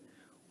me?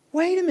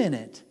 Wait a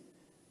minute.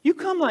 You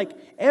come like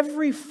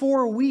every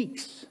 4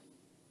 weeks.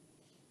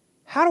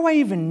 How do I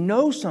even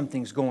know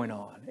something's going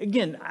on?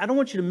 Again, I don't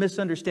want you to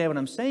misunderstand what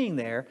I'm saying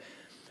there,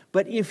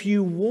 but if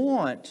you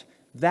want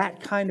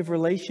that kind of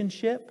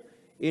relationship,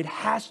 it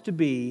has to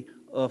be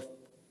a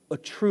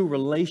true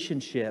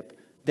relationship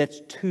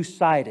that's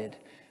two-sided.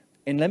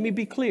 And let me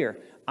be clear,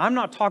 I'm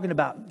not talking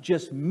about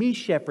just me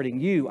shepherding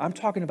you. I'm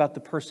talking about the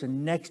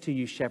person next to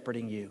you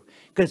shepherding you,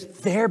 because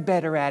they're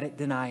better at it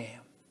than I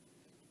am.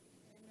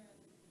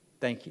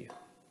 Thank you.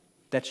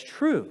 That's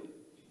true.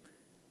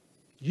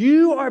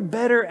 You are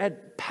better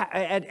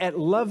at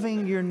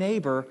loving your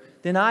neighbor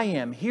than I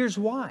am. Here's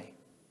why.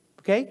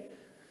 Okay?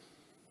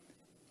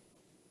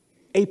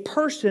 A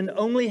person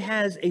only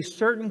has a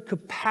certain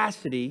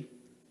capacity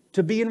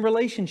to be in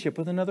relationship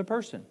with another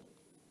person.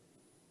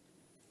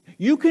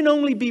 You can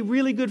only be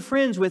really good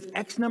friends with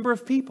X number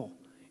of people.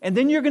 And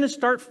then you're going to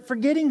start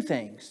forgetting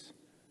things.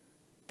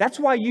 That's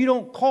why you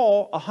don't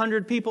call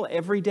 100 people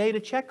every day to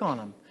check on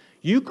them.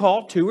 You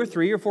call 2 or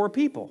 3 or 4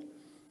 people.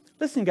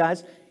 Listen,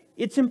 guys,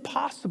 it's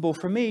impossible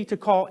for me to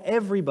call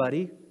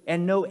everybody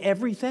and know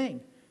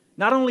everything.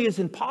 Not only is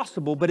it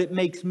impossible, but it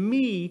makes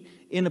me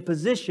in a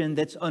position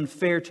that's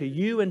unfair to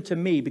you and to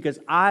me, because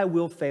I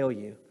will fail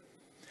you.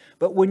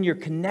 But when you're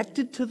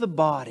connected to the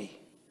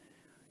body,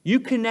 you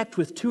connect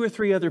with 2 or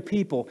 3 other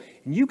people,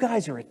 and you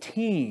guys are a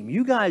team.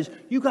 You guys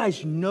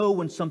know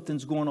when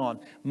something's going on.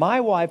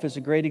 My wife is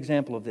a great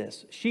example of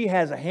this. She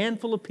has a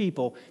handful of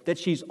people that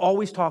she's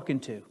always talking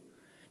to.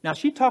 Now,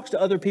 she talks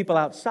to other people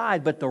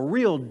outside, but the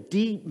real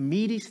deep,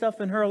 meaty stuff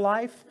in her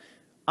life,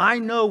 I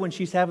know when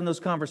she's having those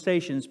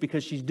conversations,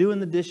 because she's doing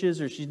the dishes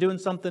or she's doing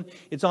something.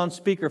 It's on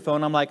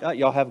speakerphone. I'm like, oh,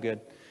 y'all have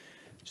good.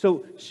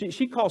 So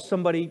she calls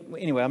somebody.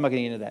 Anyway, I'm not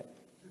getting into that.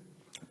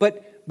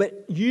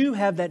 But you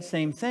have that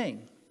same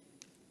thing.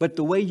 But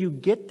the way you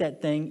get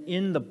that thing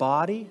in the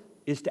body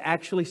is to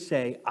actually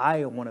say,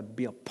 I want to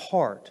be a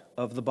part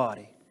of the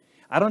body.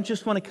 I don't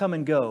just want to come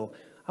and go.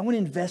 I want to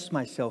invest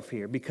myself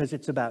here, because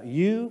it's about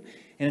you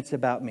and it's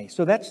about me.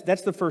 So that's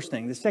the first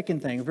thing. The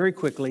second thing, very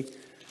quickly,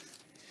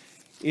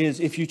 is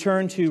if you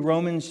turn to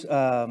Romans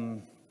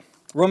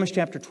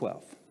chapter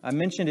 12. I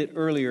mentioned it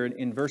earlier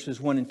in verses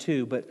 1 and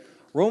 2, but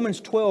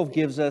Romans 12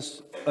 gives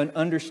us an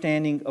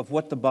understanding of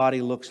what the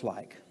body looks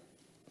like.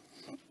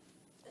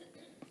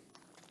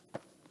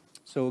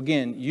 So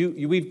again,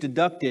 we've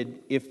deducted,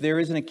 if there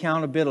is an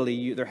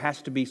accountability, there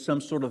has to be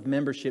some sort of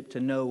membership to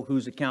know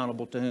who's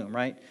accountable to whom,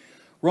 right?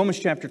 Romans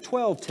chapter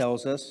 12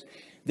 tells us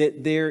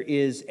that there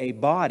is a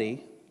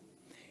body,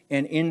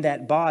 and in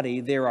that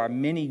body there are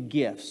many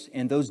gifts,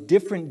 and those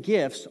different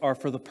gifts are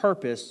for the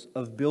purpose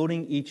of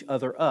building each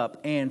other up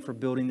and for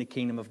building the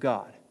kingdom of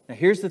God. Now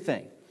here's the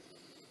thing.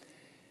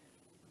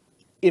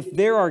 If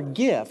there are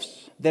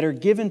gifts that are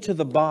given to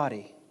the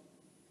body,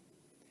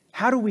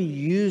 how do we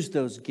use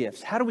those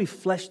gifts? How do we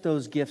flesh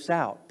those gifts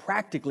out,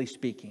 practically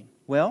speaking?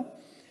 Well,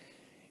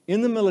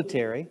 in the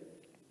military,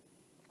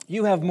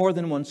 you have more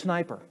than one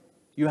sniper.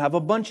 You have a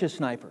bunch of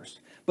snipers,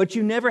 but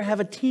you never have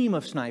a team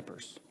of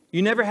snipers.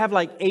 You never have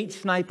like 8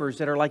 snipers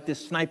that are like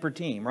this sniper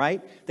team,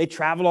 right? They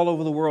travel all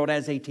over the world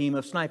as a team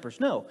of snipers.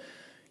 No,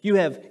 you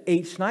have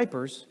 8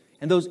 snipers,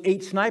 and those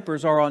 8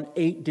 snipers are on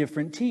 8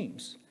 different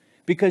teams,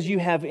 because you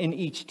have in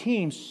each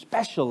team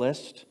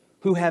specialists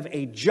who have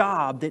a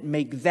job that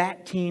make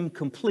that team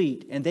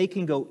complete, and they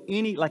can go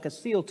like a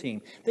SEAL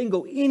team. They can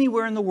go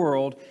anywhere in the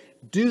world,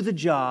 do the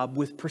job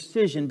with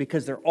precision,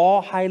 because they're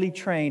all highly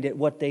trained at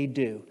what they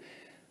do.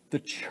 The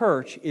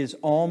church is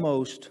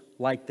almost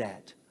like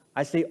that.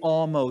 I say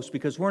almost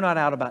because we're not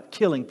out about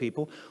killing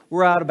people.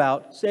 We're out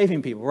about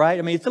saving people, right?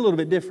 I mean, it's a little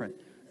bit different.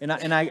 And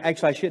I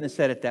shouldn't have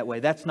said it that way.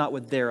 That's not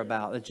what they're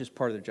about. That's just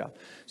part of their job.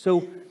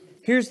 So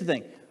here's the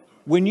thing.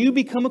 When you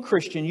become a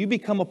Christian, you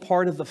become a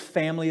part of the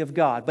family of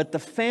God. But the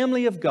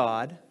family of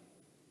God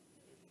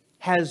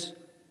has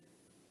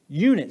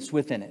units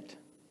within it.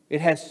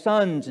 It has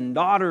sons and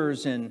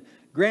daughters and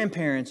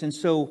grandparents. And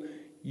so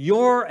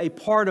you're a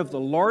part of the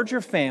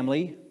larger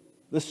family,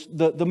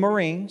 the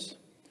Marines,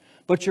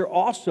 but you're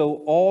also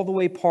all the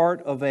way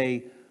part of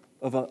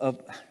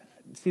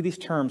see, these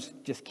terms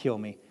just kill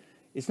me.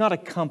 It's not a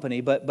company,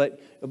 but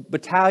a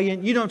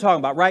battalion. You know what I'm talking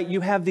about, right?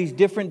 You have these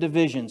different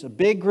divisions, a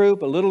big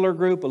group, a littler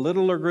group,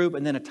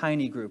 and then a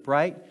tiny group,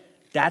 right?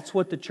 That's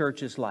what the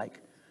church is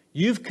like.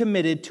 You've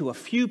committed to a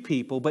few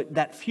people, but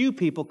that few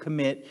people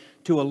commit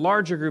to a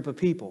larger group of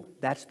people.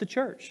 That's the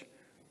church.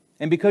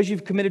 And because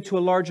you've committed to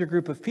a larger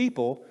group of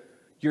people,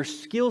 your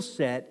skill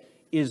set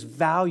is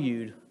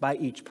valued by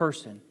each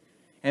person.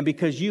 And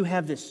because you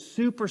have this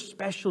super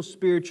special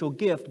spiritual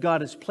gift, God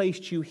has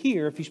placed you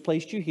here, if He's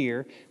placed you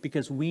here,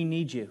 because we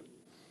need you.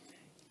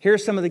 Here are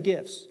some of the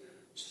gifts: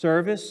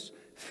 service,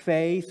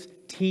 faith,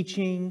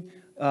 teaching,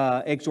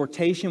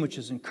 exhortation, which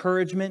is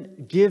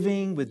encouragement,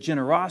 giving with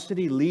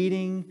generosity,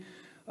 leading,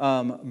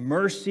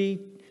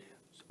 mercy.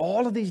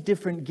 All of these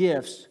different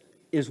gifts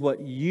is what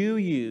you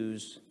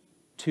use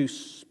to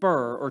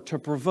spur or to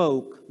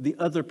provoke the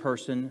other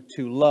person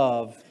to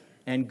love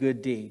and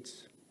good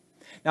deeds.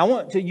 Now, I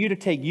want you to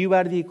take you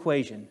out of the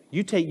equation.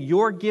 You take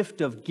your gift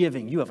of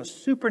giving. You have a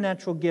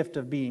supernatural gift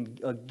of being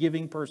a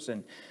giving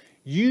person.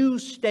 You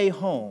stay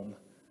home.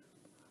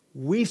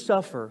 We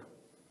suffer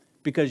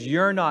because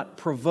you're not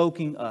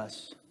provoking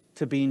us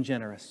to being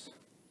generous.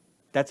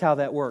 That's how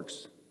that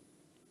works.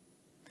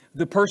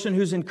 The person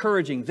who's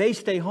encouraging, they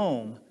stay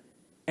home,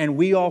 and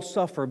we all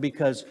suffer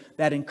because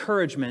that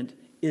encouragement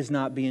is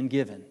not being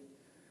given.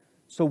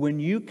 So when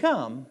you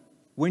come,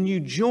 when you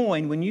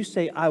join, when you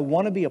say, I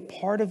want to be a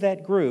part of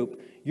that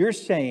group, you're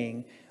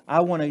saying, I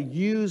want to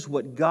use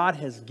what God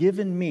has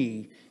given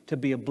me to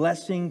be a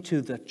blessing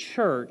to the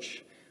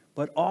church,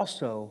 but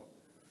also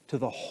to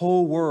the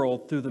whole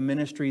world through the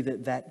ministry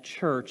that that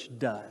church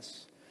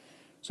does.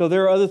 So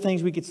there are other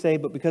things we could say,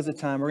 but because of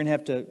time, we're going to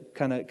have to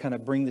kind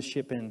of bring the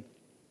ship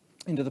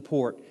into the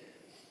port.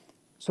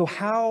 So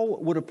how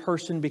would a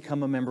person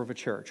become a member of a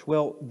church?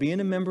 Well, being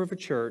a member of a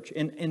church,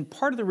 and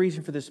part of the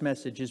reason for this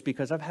message is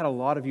because I've had a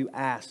lot of you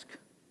ask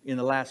in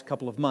the last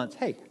couple of months,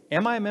 hey,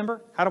 am I a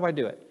member? How do I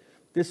do it?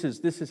 This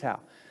is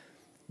how.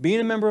 Being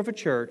a member of a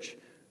church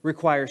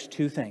requires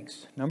two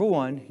things. Number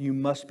one, you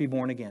must be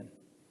born again.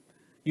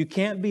 You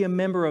can't be a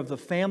member of the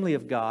family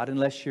of God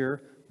unless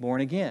you're born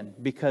again,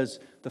 because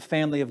the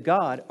family of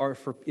God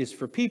is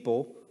for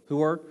people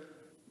who are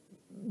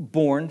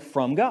born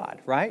from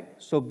God, right?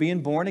 So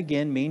being born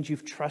again means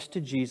you've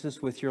trusted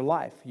Jesus with your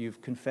life.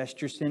 You've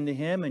confessed your sin to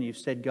Him and you've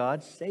said,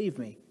 God, save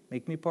me.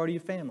 Make me part of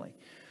your family.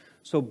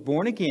 So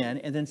born again,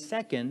 and then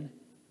second,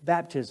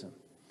 baptism.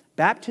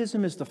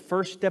 Baptism is the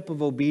first step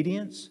of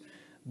obedience,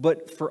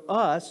 but for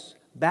us,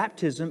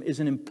 baptism is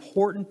an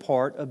important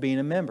part of being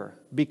a member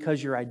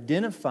because you're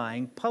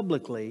identifying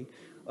publicly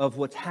of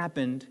what's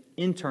happened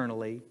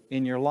internally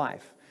in your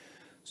life.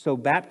 So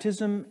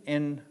baptism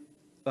and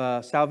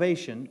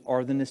salvation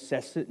are the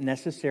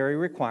necessary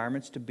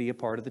requirements to be a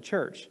part of the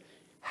church.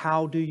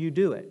 How do you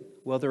do it?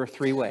 Well, there are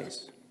three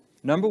ways.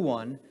 Number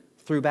one,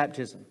 through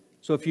baptism.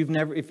 So if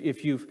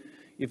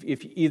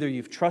either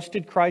you've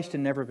trusted Christ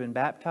and never been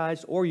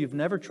baptized, or you've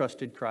never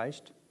trusted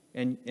Christ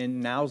and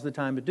now's the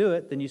time to do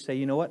it, then you say,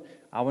 you know what?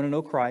 I want to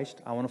know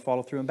Christ. I want to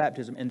follow through in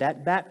baptism. And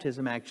that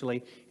baptism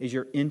actually is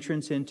your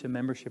entrance into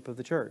membership of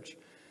the church.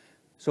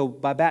 So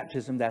by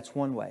baptism, that's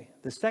one way.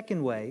 The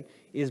second way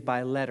is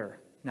by letter.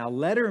 Now,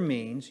 letter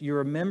means you're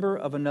a member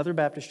of another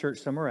Baptist church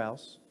somewhere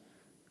else,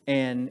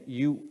 and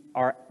you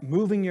are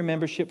moving your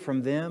membership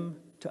from them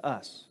to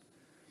us.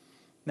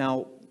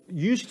 Now,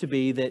 used to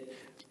be that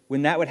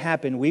when that would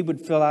happen, we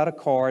would fill out a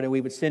card and we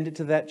would send it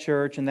to that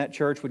church, and that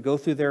church would go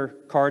through their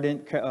card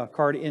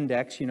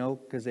index,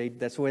 because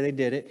that's the way they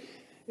did it.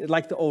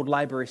 Like the old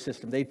library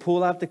system. They'd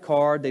pull out the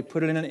card, they'd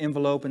put it in an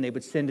envelope, and they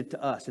would send it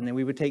to us. And then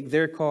we would take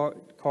their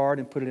card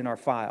and put it in our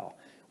file.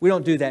 We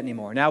don't do that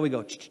anymore. Now we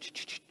go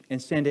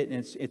and send it,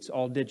 and it's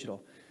all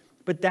digital.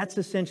 But that's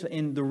essentially,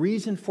 and the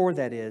reason for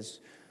that is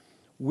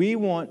we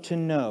want to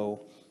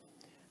know,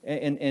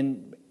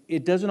 and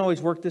it doesn't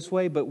always work this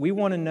way, but we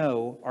want to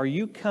know, are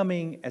you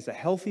coming as a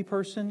healthy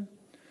person,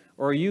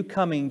 or are you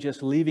coming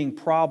just leaving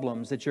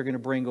problems that you're going to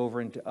bring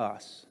over into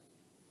us?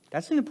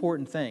 That's an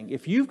important thing.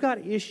 If you've got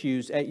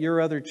issues at your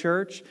other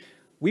church,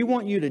 we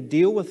want you to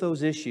deal with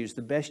those issues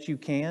the best you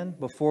can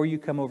before you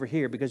come over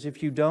here, because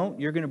if you don't,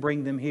 you're going to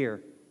bring them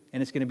here,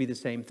 and it's going to be the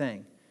same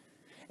thing.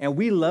 And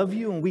we love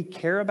you and we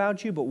care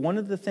about you, but one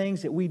of the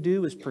things that we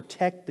do is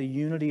protect the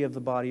unity of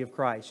the body of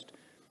Christ,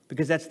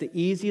 because that's the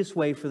easiest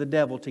way for the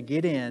devil to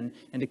get in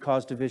and to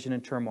cause division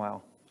and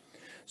turmoil.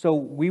 So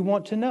we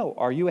want to know,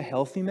 are you a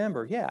healthy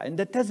member? Yeah, and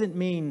that doesn't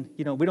mean,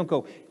 we don't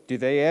go, do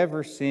they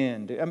ever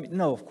sin?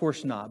 No, of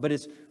course not. But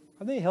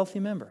are they a healthy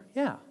member?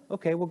 Yeah,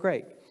 okay, well,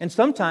 great. And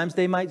sometimes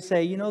they might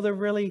say, they're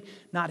really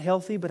not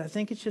healthy, but I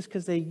think it's just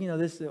because they,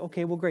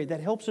 okay, well, great.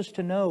 That helps us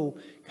to know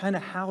kind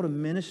of how to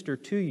minister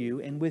to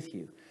you and with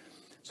you.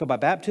 So by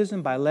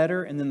baptism, by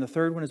letter, and then the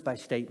third one is by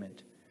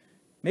statement.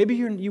 Maybe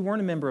you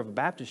weren't a member of a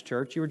Baptist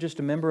church. You were just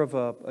a member of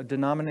a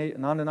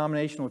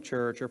non-denominational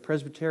church or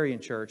Presbyterian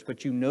church,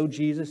 but you know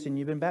Jesus and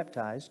you've been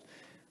baptized.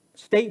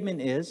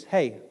 Statement is,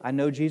 hey, I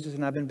know Jesus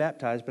and I've been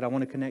baptized, but I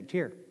want to connect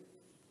here.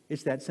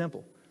 It's that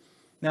simple.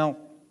 Now,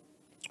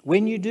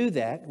 when you do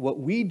that, what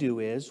we do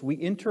is we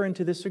enter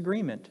into this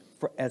agreement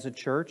as a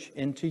church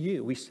into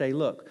you. We say,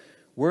 look,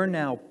 we're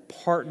now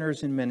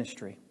partners in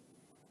ministry.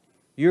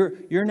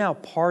 You're now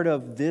part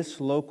of this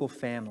local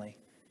family.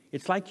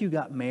 It's like you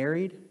got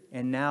married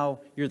and now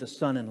you're the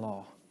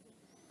son-in-law.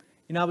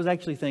 I was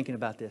actually thinking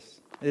about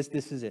this.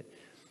 This is it.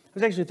 I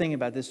was actually thinking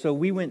about this. So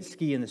we went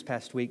skiing this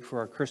past week for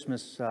our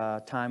Christmas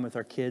time with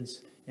our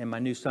kids and my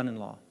new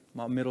son-in-law,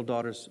 my middle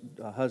daughter's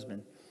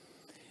husband.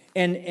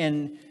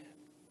 And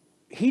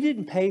he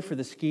didn't pay for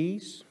the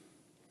skis.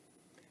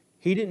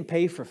 He didn't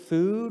pay for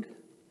food.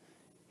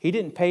 He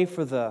didn't pay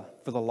for the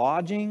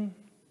lodging.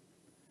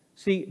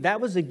 See, that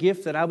was a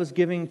gift that I was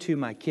giving to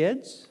my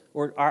kids,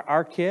 or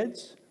our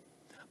kids.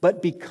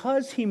 But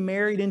because he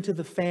married into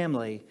the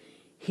family,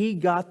 he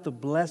got the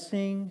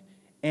blessing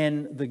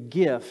and the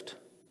gift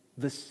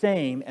the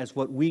same as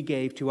what we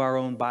gave to our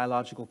own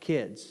biological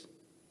kids.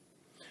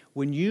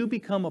 When you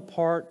become a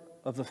part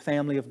of the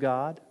family of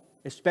God,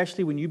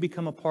 especially when you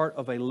become a part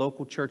of a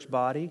local church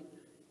body,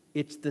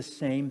 it's the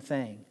same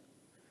thing.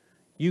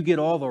 You get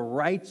all the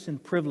rights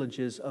and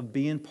privileges of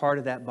being part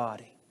of that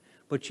body.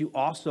 but you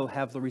also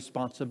have the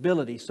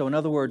responsibility. So in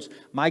other words,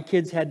 my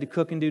kids had to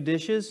cook and do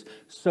dishes,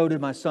 so did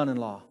my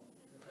son-in-law.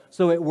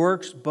 So it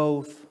works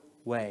both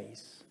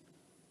ways.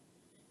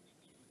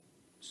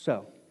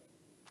 So,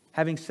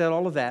 having said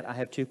all of that, I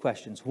have two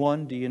questions.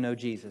 One, do you know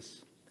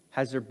Jesus?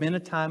 Has there been a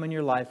time in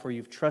your life where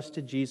you've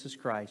trusted Jesus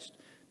Christ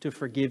to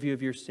forgive you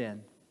of your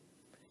sin?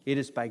 It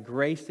is by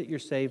grace that you're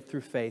saved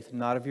through faith,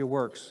 not of your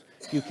works.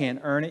 You can't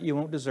earn it, you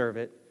won't deserve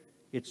it.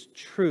 It's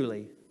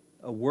truly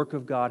a work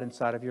of God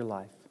inside of your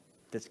life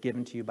that's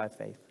given to you by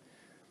faith.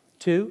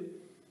 Two,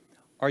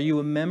 are you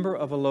a member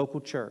of a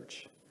local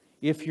church?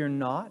 If you're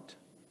not,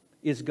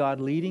 is God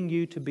leading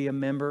you to be a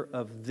member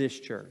of this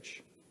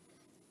church?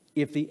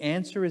 If the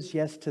answer is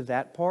yes to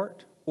that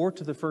part or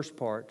to the first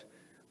part,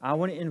 I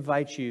want to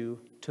invite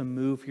you to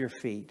move your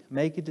feet.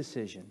 Make a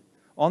decision.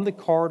 On the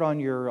card on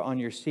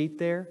your seat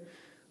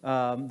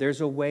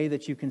there's a way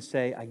that you can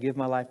say, I give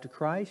my life to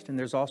Christ, and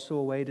there's also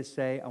a way to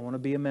say, I want to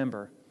be a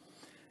member.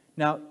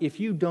 Now, if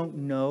you don't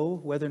know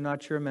whether or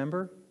not you're a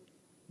member,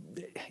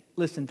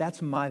 listen,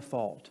 that's my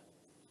fault.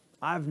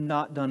 I've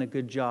not done a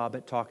good job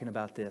at talking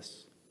about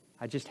this.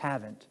 I just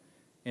haven't.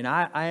 And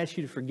I ask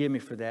you to forgive me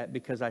for that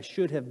because I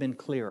should have been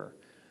clearer.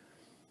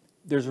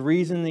 There's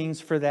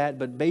reasonings for that,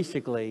 but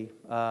basically,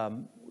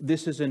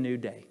 this is a new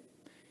day.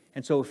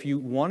 And so if you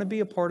want to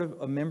be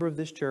a member of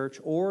this church,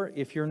 or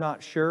if you're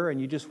not sure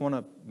and you just want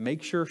to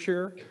make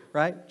sure,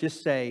 right?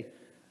 Just say,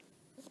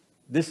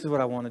 this is what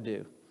I want to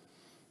do.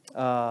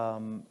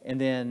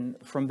 And then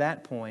from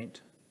that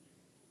point,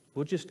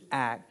 we'll just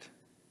act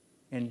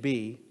and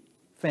be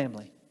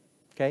family.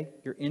 Okay?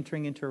 You're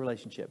entering into a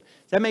relationship.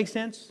 Does that make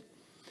sense?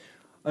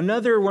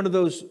 Another one of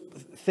those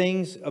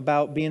things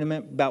about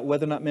about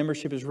whether or not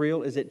membership is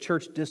real is that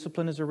church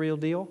discipline is a real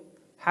deal.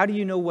 How do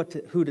you know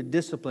who to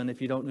discipline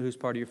if you don't know who's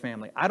part of your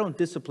family? I don't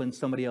discipline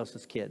somebody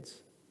else's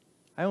kids.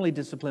 I only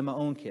discipline my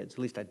own kids. At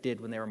least I did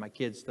when they were my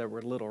kids that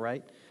were little,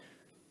 right?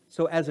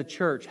 So as a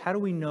church, how do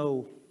we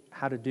know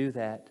how to do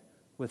that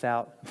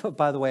without...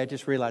 By the way, I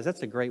just realized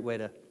that's a great way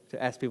to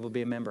ask people to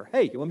be a member.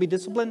 Hey, you want to be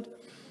disciplined?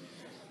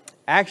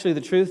 Actually,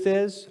 the truth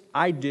is,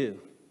 I do.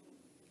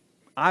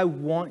 I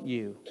want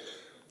you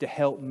to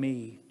help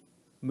me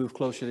move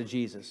closer to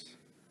Jesus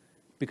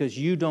because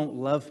you don't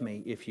love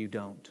me if you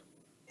don't.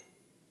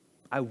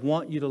 I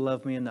want you to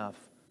love me enough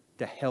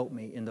to help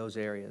me in those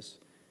areas.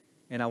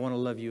 And I want to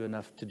love you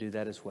enough to do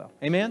that as well.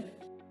 Amen?